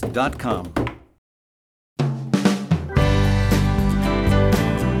architecturebysynthesis.com.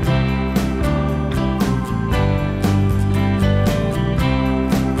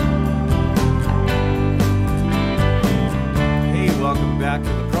 Back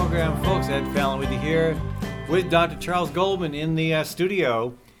to the program, folks. Ed Fallon with you here with Dr. Charles Goldman in the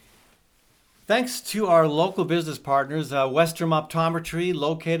studio. Thanks to our local business partners, Western Optometry,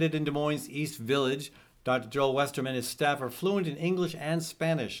 located in Des Moines East Village. Dr. Joel Westerman and his staff are fluent in English and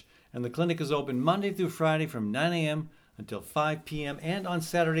Spanish, and the clinic is open Monday through Friday from 9 a.m. until 5 p.m. and on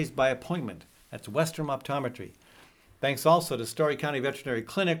Saturdays by appointment. That's Western Optometry. Thanks also to Story County Veterinary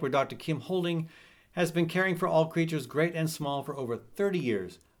Clinic, where Dr. Kim Holding has been caring for all creatures, great and small, for over 30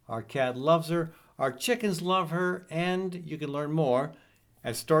 years. Our cat loves her, our chickens love her, and you can learn more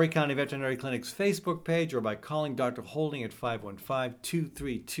at Story County Veterinary Clinic's Facebook page or by calling Dr. Holding at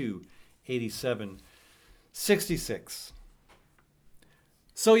 515-232-8766.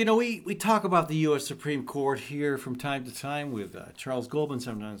 So, we talk about the U.S. Supreme Court here from time to time with Charles Goldman,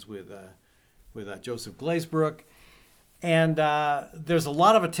 sometimes with Joseph Glazebrook. And there's a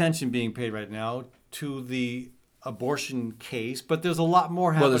lot of attention being paid right now to the abortion case, but there's a lot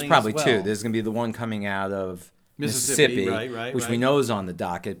more happening. Well, there's probably as well. two. There's going to be the one coming out of Mississippi, which we know is on the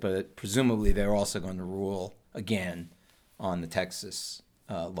docket, but presumably they're also going to rule again on the Texas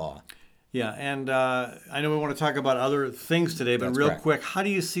law. Yeah, and I know we want to talk about other things today, but real quick, how do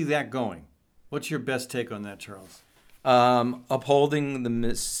you see that going? What's your best take on that, Charles? Upholding the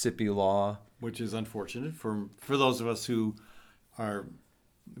Mississippi law. Which is unfortunate for those of us who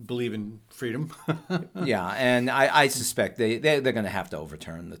believe in freedom. Yeah, and I suspect they're going to have to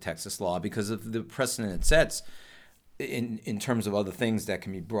overturn the Texas law because of the precedent it sets in terms of other things that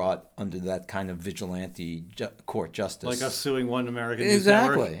can be brought under that kind of vigilante court justice. Like us suing One American News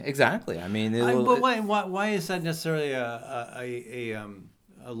Network. Exactly. I mean, but why is that necessarily a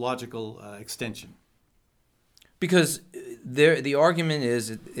logical extension? Because the argument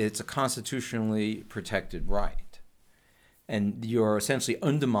is it's a constitutionally protected right. And you're essentially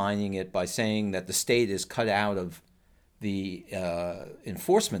undermining it by saying that the state is cut out of the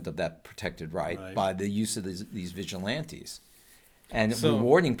enforcement of that protected right by the use of these vigilantes and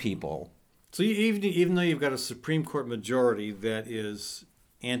rewarding people. So even though you've got a Supreme Court majority that is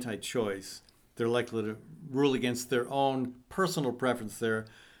anti-choice, they're likely to rule against their own personal preference there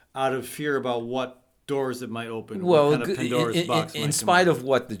out of fear about what doors it might open. Well, what kind of Pandora's box in spite of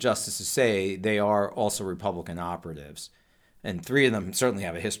what the justices say, they are also Republican operatives. And three of them certainly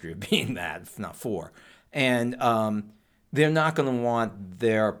have a history of being that, if not four. And they're not going to want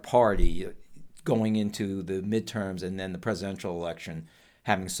their party going into the midterms and then the presidential election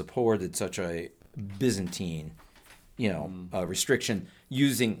having supported such a Byzantine, restriction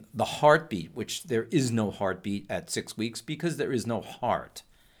using the heartbeat, which there is no heartbeat at 6 weeks because there is no heart.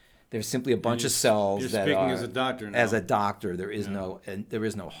 There's simply a bunch of cells that speaking are. As a doctor now. As a doctor, there is no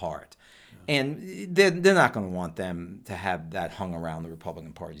heart, and they're not going to want them to have that hung around the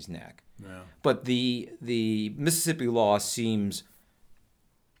Republican Party's neck. Yeah. But the Mississippi law seems,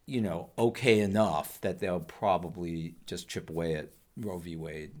 okay enough that they'll probably just chip away at Roe v.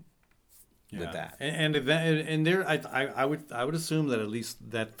 Wade with that. And there, I would assume that at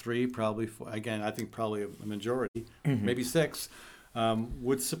least that three, probably again, I think probably a majority, maybe six.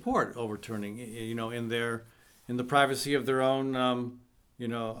 Would support overturning, in the privacy of their own,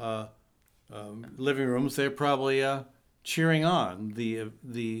 living rooms. They're probably cheering on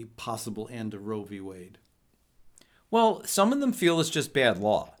the possible end of Roe v. Wade. Well, some of them feel it's just bad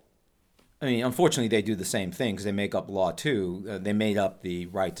law. I mean, unfortunately, they do the same thing because they make up law too. They made up the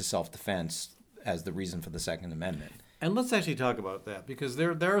right to self-defense as the reason for the Second Amendment. And let's actually talk about that, because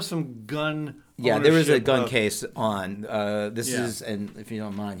there are some gun. Yeah, there is a ownership gun of- case on. This Yeah. is, and if you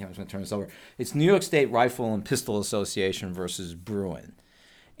don't mind, I'm just going to turn this over. It's New York State Rifle and Pistol Association versus Bruin.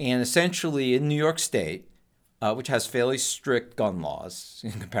 And essentially in New York State, which has fairly strict gun laws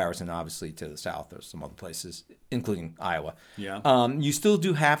in comparison, obviously, to the South or some other places, including Iowa, you still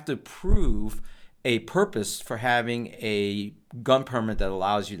do have to prove a purpose for having a gun permit that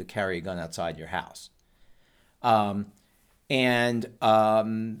allows you to carry a gun outside your house. The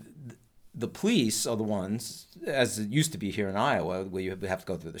police are the ones, as it used to be here in Iowa, where you have to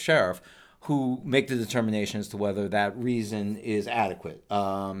go through the sheriff, who make the determination as to whether that reason is adequate.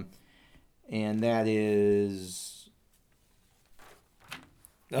 And that is...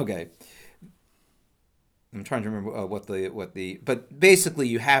 Okay. I'm trying to remember but basically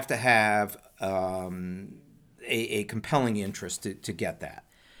you have to have a compelling interest to get that.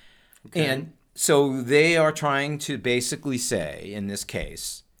 Okay. And so they are trying to basically say, in this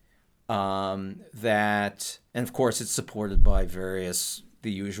case, that, and of course it's supported by the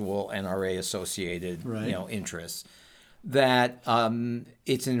usual NRA associated interests, that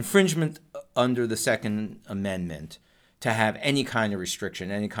it's an infringement under the Second Amendment to have any kind of restriction,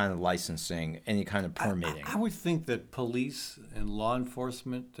 any kind of licensing, any kind of permitting. I would think that police and law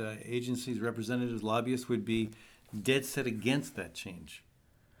enforcement agencies, representatives, lobbyists would be dead set against that change.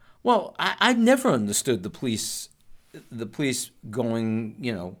 Well, I've never understood the police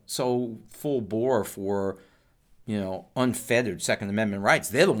going, so full bore for, unfettered Second Amendment rights.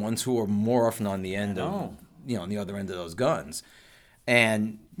 They're the ones who are more often on the end of, on the other end of those guns.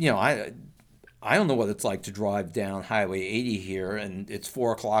 And, I don't know what it's like to drive down Highway 80 here, and it's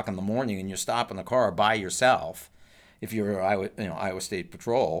 4:00 in the morning, and you're stopping the car by yourself, if you're Iowa State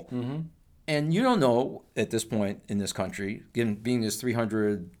Patrol, and you don't know at this point in this country, being there's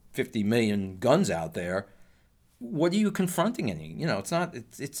 350 million guns out there, what are you confronting any? It's not.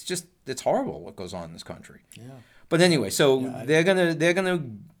 It's horrible what goes on in this country. Yeah. But anyway, so they're gonna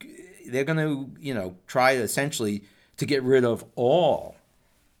try essentially to get rid of all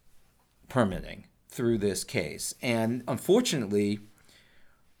permitting through this case. And unfortunately,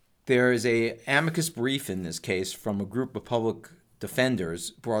 there is a amicus brief in this case from a group of public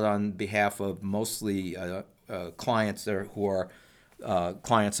defenders brought on behalf of mostly clients who are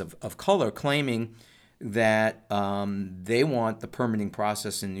clients of color, claiming that they want the permitting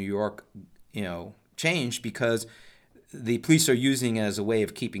process in New York, changed because the police are using it as a way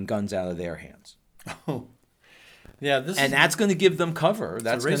of keeping guns out of their hands. Oh. Yeah, that's going to give them cover.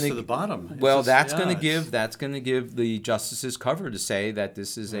 That's a race going to the bottom. That's going to give the justices cover to say that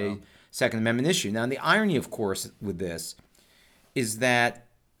this is a Second Amendment issue. Now, the irony, of course, with this is that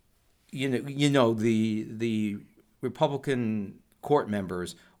the Republican court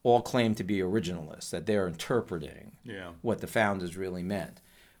members all claim to be originalists, that they're interpreting what the founders really meant.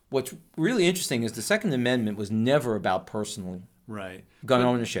 What's really interesting is the Second Amendment was never about personal gun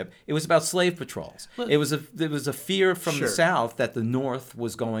ownership. It was about slave patrols. There was a fear from the South that the North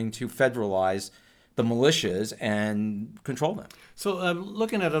was going to federalize the militias and control them. So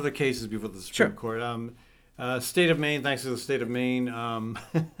looking at other cases before the Supreme Court, state of Maine, thanks to the state of Maine.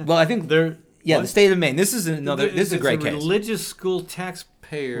 Well, I think the state of Maine. This is a great case. Religious school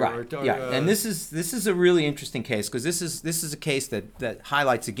taxpayer. And this is a really interesting case because this is a case that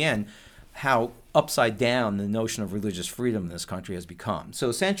highlights again how upside down the notion of religious freedom in this country has become. So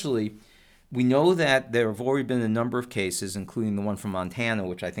essentially, we know that there have already been a number of cases, including the one from Montana,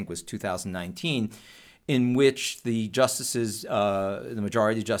 which I think was 2019, in which the justices, the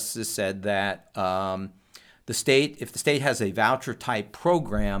majority of justices said that if the state has a voucher type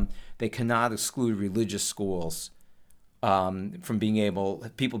program, they cannot exclude religious schools from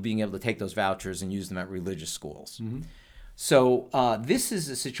people being able to take those vouchers and use them at religious schools. Mm-hmm. So this is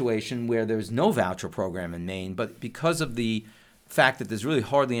a situation where there's no voucher program in Maine, but because of the fact that there's really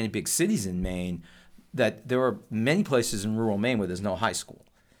hardly any big cities in Maine, that there are many places in rural Maine where there's no high school.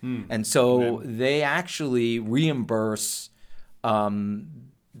 And so they actually reimburse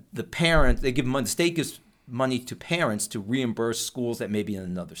the parent. They give money. The state gives money to parents to reimburse schools that may be in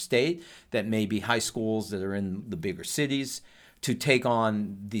another state, that may be high schools that are in the bigger cities, to take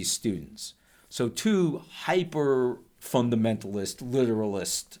on these students. So two hyper-fundamentalist,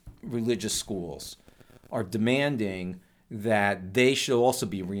 literalist religious schools are demanding that they should also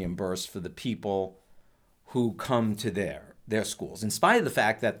be reimbursed for the people who come to their schools, in spite of the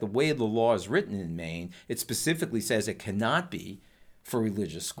fact that the way the law is written in Maine, it specifically says it cannot be for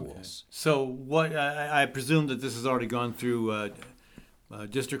religious schools. Okay. So what I presume that this has already gone through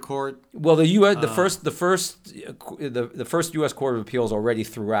district court. Well, the U.S. the first U.S. Court of Appeals already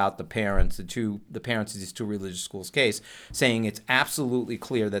threw out the parents of these two religious schools case, saying it's absolutely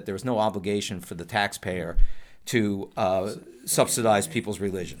clear that there's no obligation for the taxpayer to subsidize people's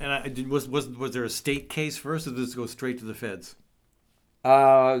religion. And was there a state case first, or did this go straight to the feds?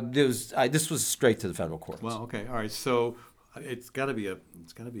 This was straight to the federal courts. Well, okay, all right. So it's got to be an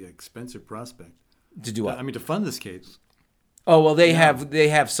expensive prospect To do what? I mean, to fund this case. Oh well, they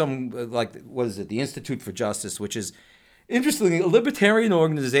have some what is it? The Institute for Justice, which is interestingly a libertarian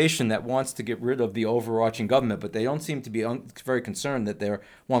organization that wants to get rid of the overarching government, but they don't seem to be very concerned that they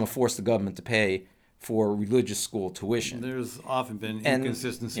want to force the government to pay for religious school tuition. There's often been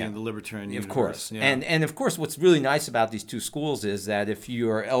inconsistency in the libertarian universe. Of course. Yeah. And of course, what's really nice about these two schools is that if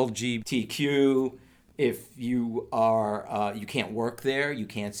you're LGBTQ, if you are you can't work there, you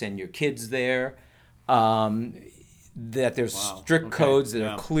can't send your kids there. That there's strict codes that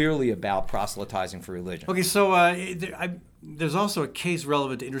are clearly about proselytizing for religion. Okay, so there's also a case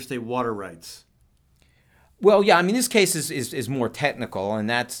relevant to interstate water rights. Well, yeah, I mean, this case is more technical, and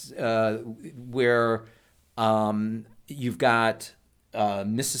that's where you've got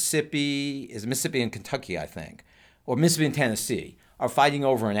Mississippi and Kentucky, I think, or Mississippi and Tennessee are fighting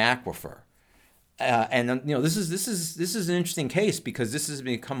over an aquifer. And this is an interesting case because this has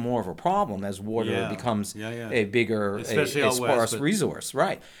become more of a problem as water becomes a bigger, a sparse resource,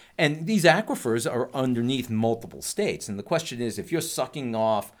 right? And these aquifers are underneath multiple states, and the question is, if you're sucking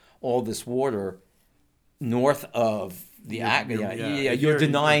off all this water north of the you're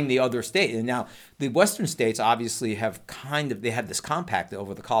denying the other state. And now the western states obviously have they had this compact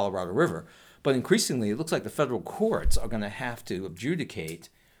over the Colorado River, but increasingly it looks like the federal courts are going to have to adjudicate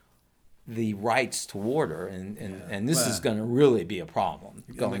the rights to water, and this is going to really be a problem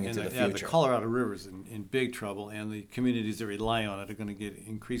going into the future. The Colorado River is in big trouble, and the communities that rely on it are going to get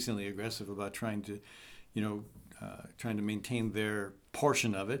increasingly aggressive about trying to maintain their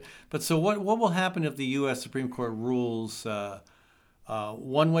portion of it. But so what will happen if the U.S. Supreme Court rules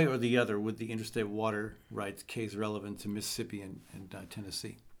one way or the other with the interstate water rights case relevant to Mississippi and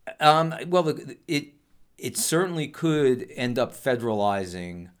Tennessee? Well, it certainly could end up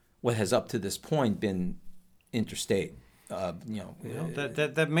federalizing what has up to this point been interstate.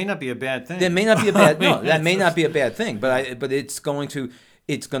 That may not be a bad thing. That may not be a bad that may not be a bad thing. But it's going to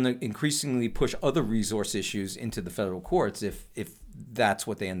increasingly push other resource issues into the federal courts if that's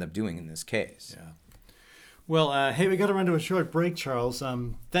what they end up doing in this case. Yeah. Well, hey, we got to run to a short break, Charles.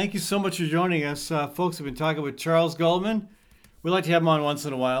 Thank you so much for joining us, folks. We've been talking with Charles Goldman. We like to have him on once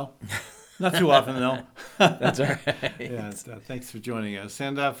in a while. Not too often, though. That's all right. Thanks for joining us.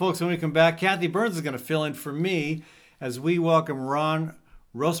 And, folks, when we come back, Kathy Byrnes is going to fill in for me as we welcome Ron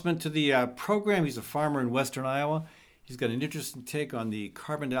Rosmann to the program. He's a farmer in western Iowa. He's got an interesting take on the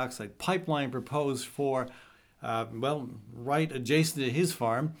carbon dioxide pipeline proposed for, right adjacent to his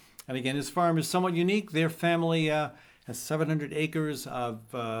farm. And, again, his farm is somewhat unique. Their family has 700 acres of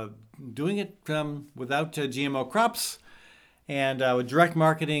doing it without GMO crops, and with direct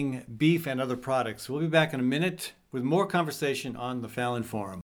marketing, beef, and other products. We'll be back in a minute with more conversation on the Fallon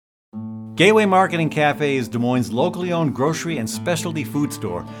Forum. Gateway Marketing Cafe is Des Moines' locally owned grocery and specialty food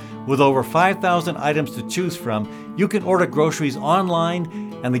store. With over 5,000 items to choose from, you can order groceries online,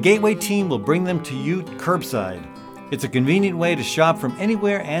 and the Gateway team will bring them to you curbside. It's a convenient way to shop from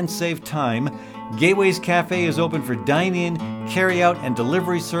anywhere and save time. Gateway's Cafe is open for dine-in, carry-out, and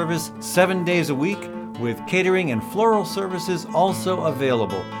delivery service 7 days a week, with catering and floral services also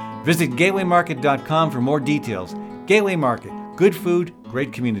available. Visit gatewaymarket.com for more details. Gateway Market, good food,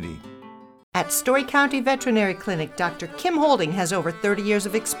 great community. At Story County Veterinary Clinic, Dr. Kim Holding has over 30 years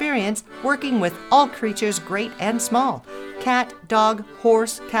of experience working with all creatures great and small. Cat, dog,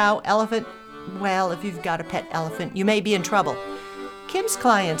 horse, cow, elephant. Well, if you've got a pet elephant, you may be in trouble. Kim's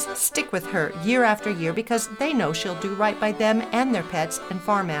clients stick with her year after year because they know she'll do right by them and their pets and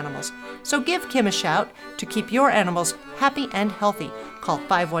farm animals. So give Kim a shout to keep your animals happy and healthy. Call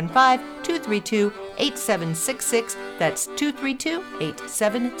 515-232-8766. That's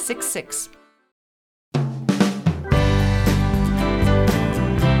 232-8766.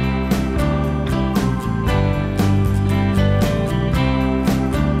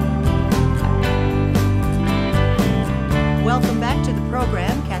 Welcome back to the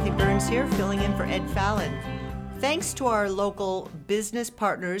program. Kathy Byrnes here, filling in for Ed Fallon. Thanks to our local business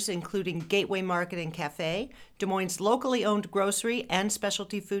partners, including Gateway Market and Cafe, Des Moines' locally owned grocery and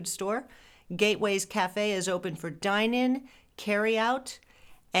specialty food store. Gateway's Cafe is open for dine-in, carry-out,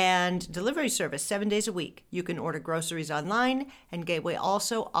 and delivery service 7 days a week. You can order groceries online, and Gateway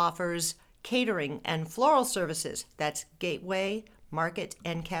also offers catering and floral services. That's gatewaymarket.com. Market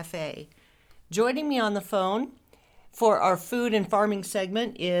and Cafe. Joining me on the phone for our food and farming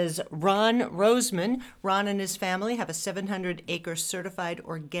segment is Ron Rosmann. Ron and his family have a 700-acre certified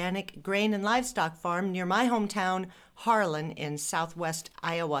organic grain and livestock farm near my hometown, Harlan, in southwest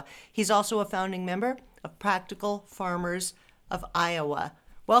Iowa. He's also a founding member of Practical Farmers of Iowa.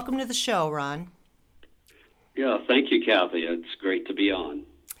 Welcome to the show, Ron. Yeah, thank you, Kathy. It's great to be on.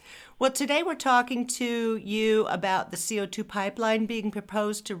 Well, today we're talking to you about the CO2 pipeline being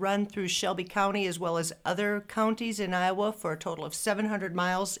proposed to run through Shelby County as well as other counties in Iowa for a total of 700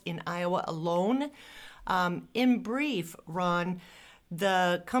 miles in Iowa alone. In brief, Ron,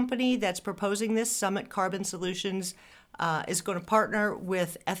 the company that's proposing this, Summit Carbon Solutions, is going to partner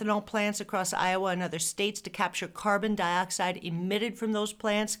with ethanol plants across Iowa and other states to capture carbon dioxide emitted from those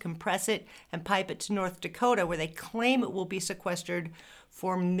plants, compress it, and pipe it to North Dakota, where they claim it will be sequestered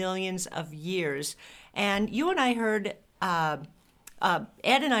for millions of years. And you and I heard, Ed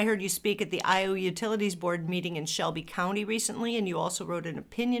and I heard you speak at the Iowa Utilities Board meeting in Shelby County recently, and you also wrote an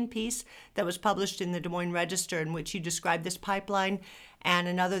opinion piece that was published in the Des Moines Register in which you described this pipeline and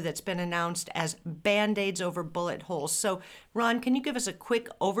another that's been announced as Band-Aids over bullet holes. So, Ron, can you give us a quick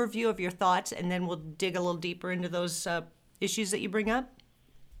overview of your thoughts, and then we'll dig a little deeper into those issues that you bring up?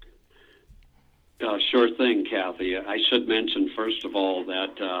 Sure thing, Kathy. I should mention, first of all,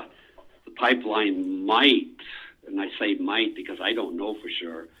 that the pipeline might, and I say might because I don't know for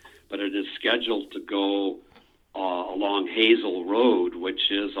sure, but it is scheduled to go along Hazel Road, which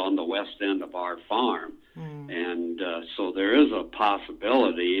is on the west end of our farm. And so there is a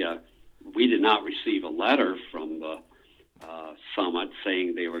possibility. We did not receive a letter from the Summit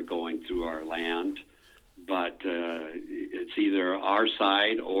saying they were going through our land, but it's either our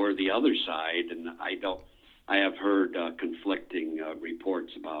side or the other side, and I have heard conflicting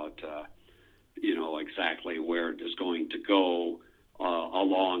reports about exactly where it is going to go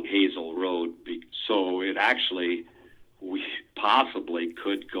along Hazel Road. So it actually, we possibly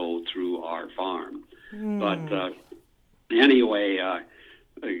could go through our farm. But anyway,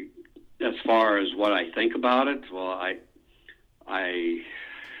 as far as what I think about it, well,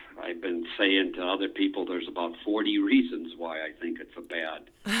 I've been saying to other people there's about 40 reasons why I think it's a bad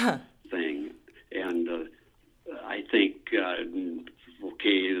thing. And I think, a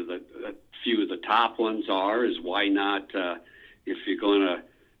few of the top ones is why not, if you're going to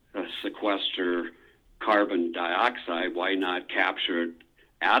sequester carbon dioxide, why not capture it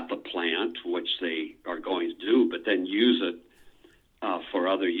at the plant, which they are going to do, but then use it for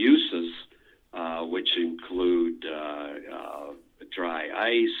other uses, which include dry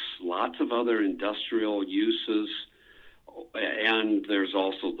ice, lots of other industrial uses, and there's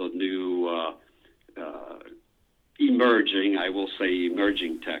also the new emerging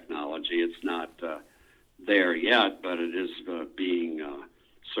technology. It's not there yet, but it is being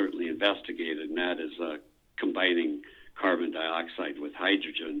certainly investigated, and that is combining carbon dioxide with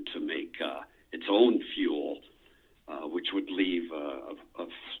hydrogen to make its own fuel, which would leave a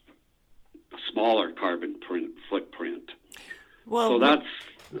smaller carbon footprint. Well, that's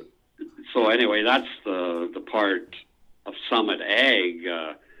the part of Summit Ag,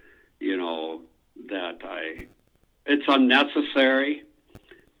 that it's unnecessary.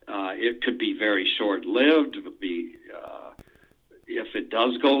 It could be very short-lived. If it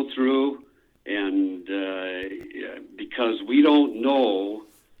does go through, and because we don't know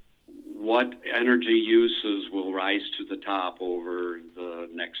what energy uses will rise to the top over the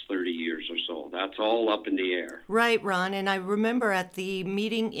next 30 years or so. That's all up in the air. Right, Ron. And I remember at the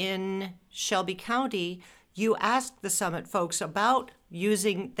meeting in Shelby County, you asked the Summit folks about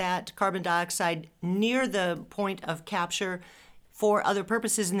using that carbon dioxide near the point of capture for other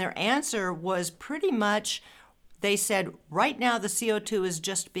purposes. And their answer was pretty much, they said, right now the CO2 is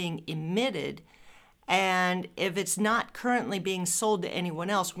just being emitted. And if it's not currently being sold to anyone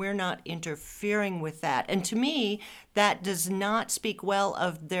else, we're not interfering with that. And to me, that does not speak well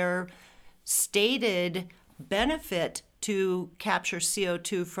of their stated benefit to capture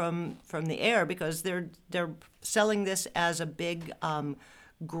CO2 from the air, because they're selling this as a big,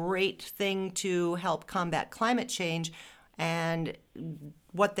 great thing to help combat climate change. And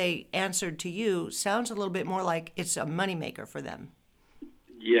what they answered to you sounds a little bit more like it's a moneymaker for them.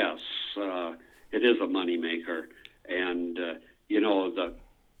 Yes. It is a moneymaker, and the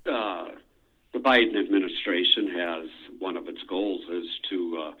Biden administration has, one of its goals is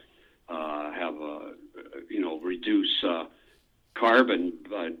to have reduce carbon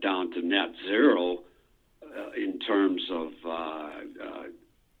down to net zero in terms of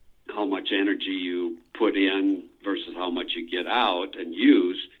how much energy you put in versus how much you get out and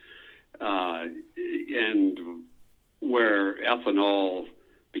use, and where ethanol,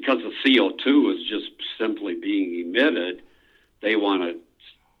 because the CO2 is just simply being emitted, they want to,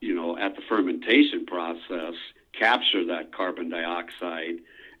 at the fermentation process, capture that carbon dioxide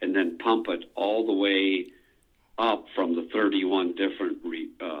and then pump it all the way up from the 31 different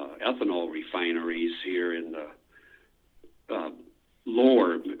ethanol refineries here in the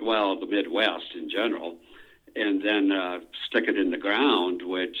the Midwest in general, and then stick it in the ground,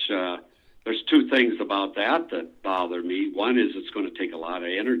 which there's two things about that bother me. One is it's going to take a lot of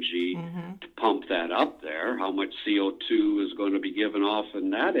energy to pump that up there. How much CO2 is going to be given off in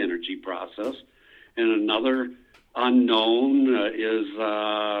that energy process? And another unknown is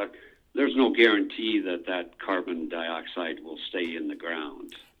there's no guarantee that carbon dioxide will stay in the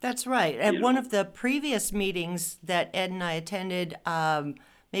ground. That's right. At one of the previous meetings that Ed and I attended,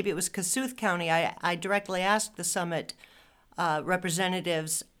 maybe it was Kossuth County, I directly asked the summit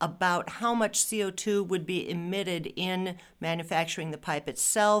representatives about how much CO2 would be emitted in manufacturing the pipe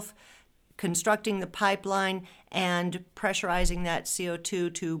itself, constructing the pipeline, and pressurizing that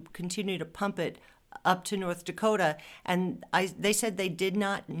CO2 to continue to pump it up to North Dakota. And they said they did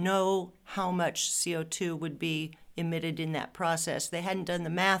not know how much CO2 would be emitted in that process. They hadn't done the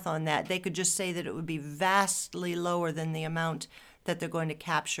math on that. They could just say that it would be vastly lower than the amount that they're going to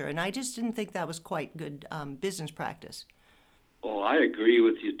capture. And I just didn't think that was quite good business practice. Oh, I agree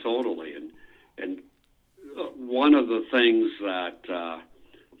with you totally. And one of the things that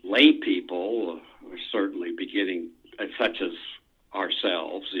lay people are certainly beginning, such as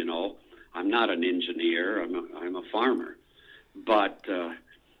ourselves, I'm not an engineer, I'm a farmer. But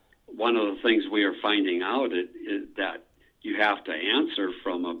one of the things we are finding out is that you have to answer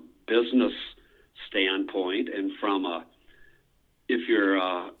from a business standpoint and if you're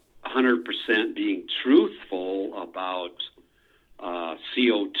 100% being truthful about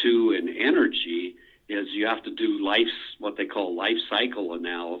CO2 and energy, is you have to do what they call life cycle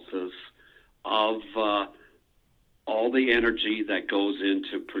analysis of all the energy that goes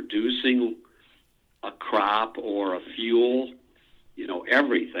into producing a crop or a fuel,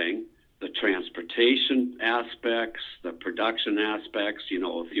 everything, the transportation aspects, the production aspects.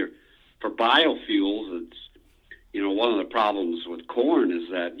 If you're for biofuels, it's one of the problems with corn is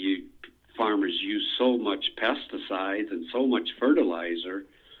that farmers use so much pesticides and so much fertilizer,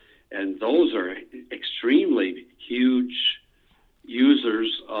 and those are extremely huge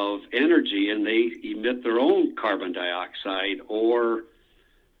users of energy, and they emit their own carbon dioxide, or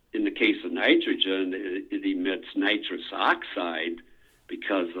in the case of nitrogen, it emits nitrous oxide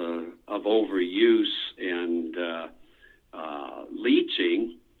because of overuse and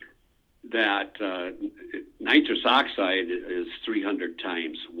leaching. That nitrous oxide is 300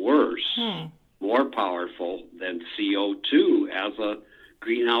 times worse, more powerful than CO2 as a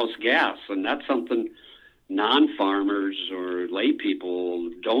greenhouse gas. And that's something non-farmers or lay people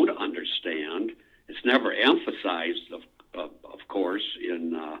don't understand. It's never emphasized, of course,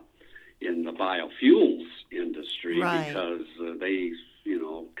 in the biofuels industry, right, because they,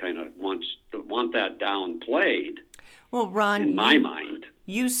 kind of want that downplayed. Well, Ron, in my mind.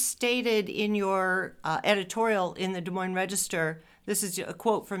 You stated in your editorial in the Des Moines Register, this is a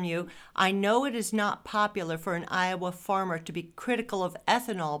quote from you, "I know it is not popular for an Iowa farmer to be critical of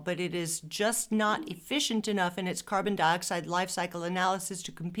ethanol, but it is just not efficient enough in its carbon dioxide life cycle analysis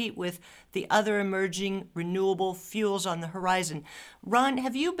to compete with the other emerging renewable fuels on the horizon." Ron,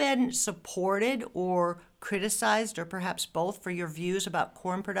 have you been supported or criticized, or perhaps both, for your views about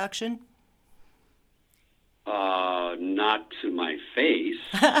corn production? Not to my face.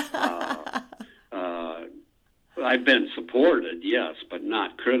 I've been supported, yes, but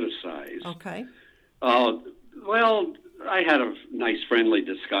not criticized. Okay. Well, I had a nice friendly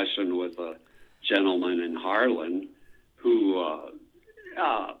discussion with a gentleman in Harlan who,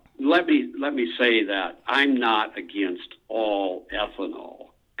 let me say that I'm not against all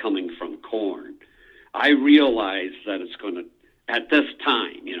ethanol coming from corn. I realize that it's going to, at this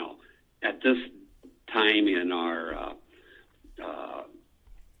time in our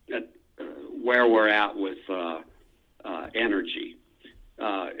where we're at with energy,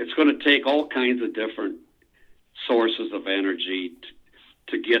 it's going to take all kinds of different sources of energy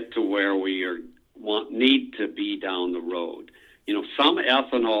to get to where we need to be down the road. Some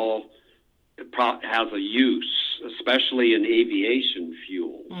ethanol has a use, especially in aviation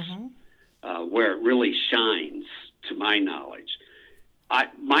fuels, where it really shines, to my knowledge.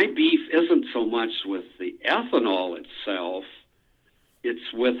 My beef isn't so much with the ethanol itself,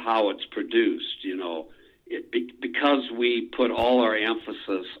 it's with how it's produced. Because we put all our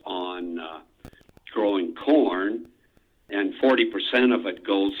emphasis on growing corn, and 40% of it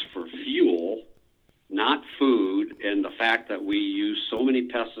goes for fuel, not food, and the fact that we use so many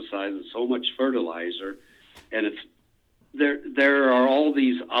pesticides and so much fertilizer, and there are all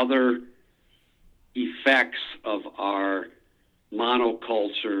these other effects of our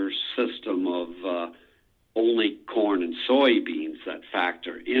monoculture system of only corn and soybeans that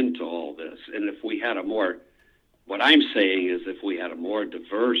factor into all this. And if we had what I'm saying is if we had a more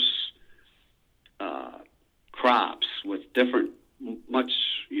diverse crops with much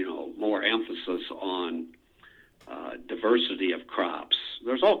more emphasis on diversity of crops.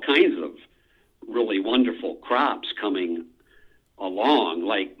 There's all kinds of really wonderful crops coming along,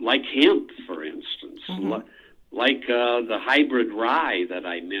 like hemp, for instance, like the hybrid rye that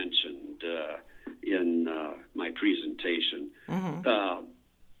I mentioned in my presentation.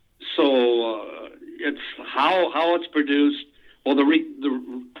 So it's how it's produced. Well,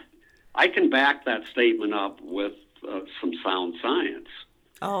 I can back that statement up with some sound science.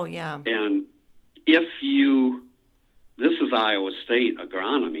 Oh, yeah. And this is Iowa State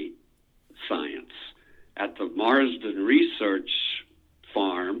agronomy science. At the Marsden Research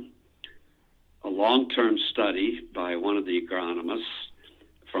Farm, a long-term study by one of the agronomists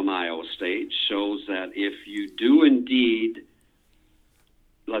from Iowa State shows that if you do indeed,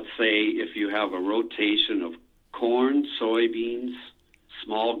 let's say if you have a rotation of corn, soybeans,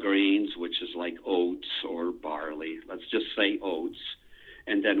 small grains, which is like oats or barley, let's just say oats,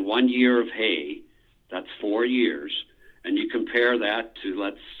 and then 1 year of hay, that's 4 years, and you compare that to,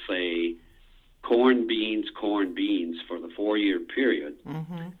 let's say, corn beans for the 4-year period,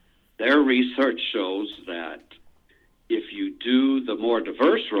 their research shows that if you do the more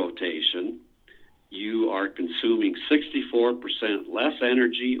diverse rotation, you are consuming 64% less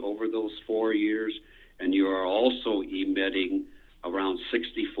energy over those 4 years, and you are also emitting around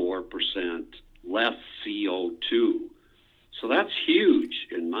 64% less CO2. So that's huge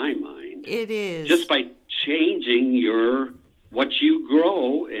in my mind. It is. Just by changing what you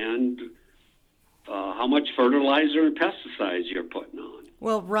grow and how much fertilizer and pesticides you're putting on.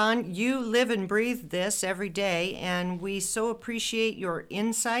 Well, Ron, you live and breathe this every day, and we so appreciate your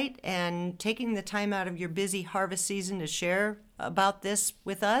insight and taking the time out of your busy harvest season to share about this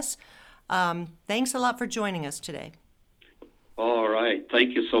with us. Thanks a lot for joining us today. All right.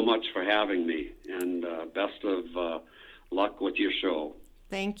 Thank you so much for having me, and best of luck with your show.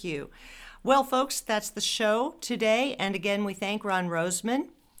 Thank you. Well, folks, that's the show today. And again, we thank Ron Rosmann,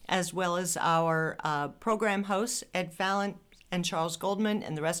 as well as our program hosts, Ed Fallon and Charles Goldman,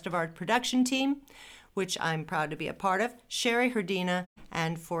 and the rest of our production team, which I'm proud to be a part of, Sherry Herdina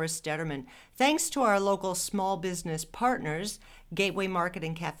and Forrest Detterman. Thanks to our local small business partners, Gateway Market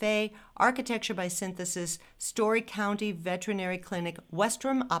and Cafe, Architecture by Synthesis, Story County Veterinary Clinic,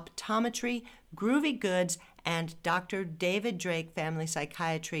 Westrom Optometry, Groovy Goods, and Dr. David Drake Family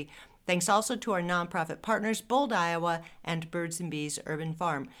Psychiatry. Thanks also to our nonprofit partners, Bold, Iowa, and Birds and Bees Urban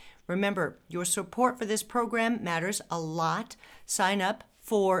Farm. Remember, your support for this program matters a lot. Sign up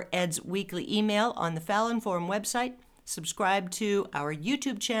for Ed's weekly email on the Fallon Forum website. Subscribe to our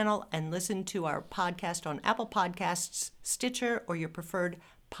YouTube channel and listen to our podcast on Apple Podcasts, Stitcher, or your preferred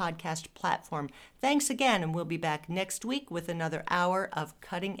podcast platform. Thanks again, and we'll be back next week with another hour of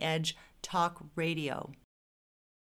cutting-edge talk radio.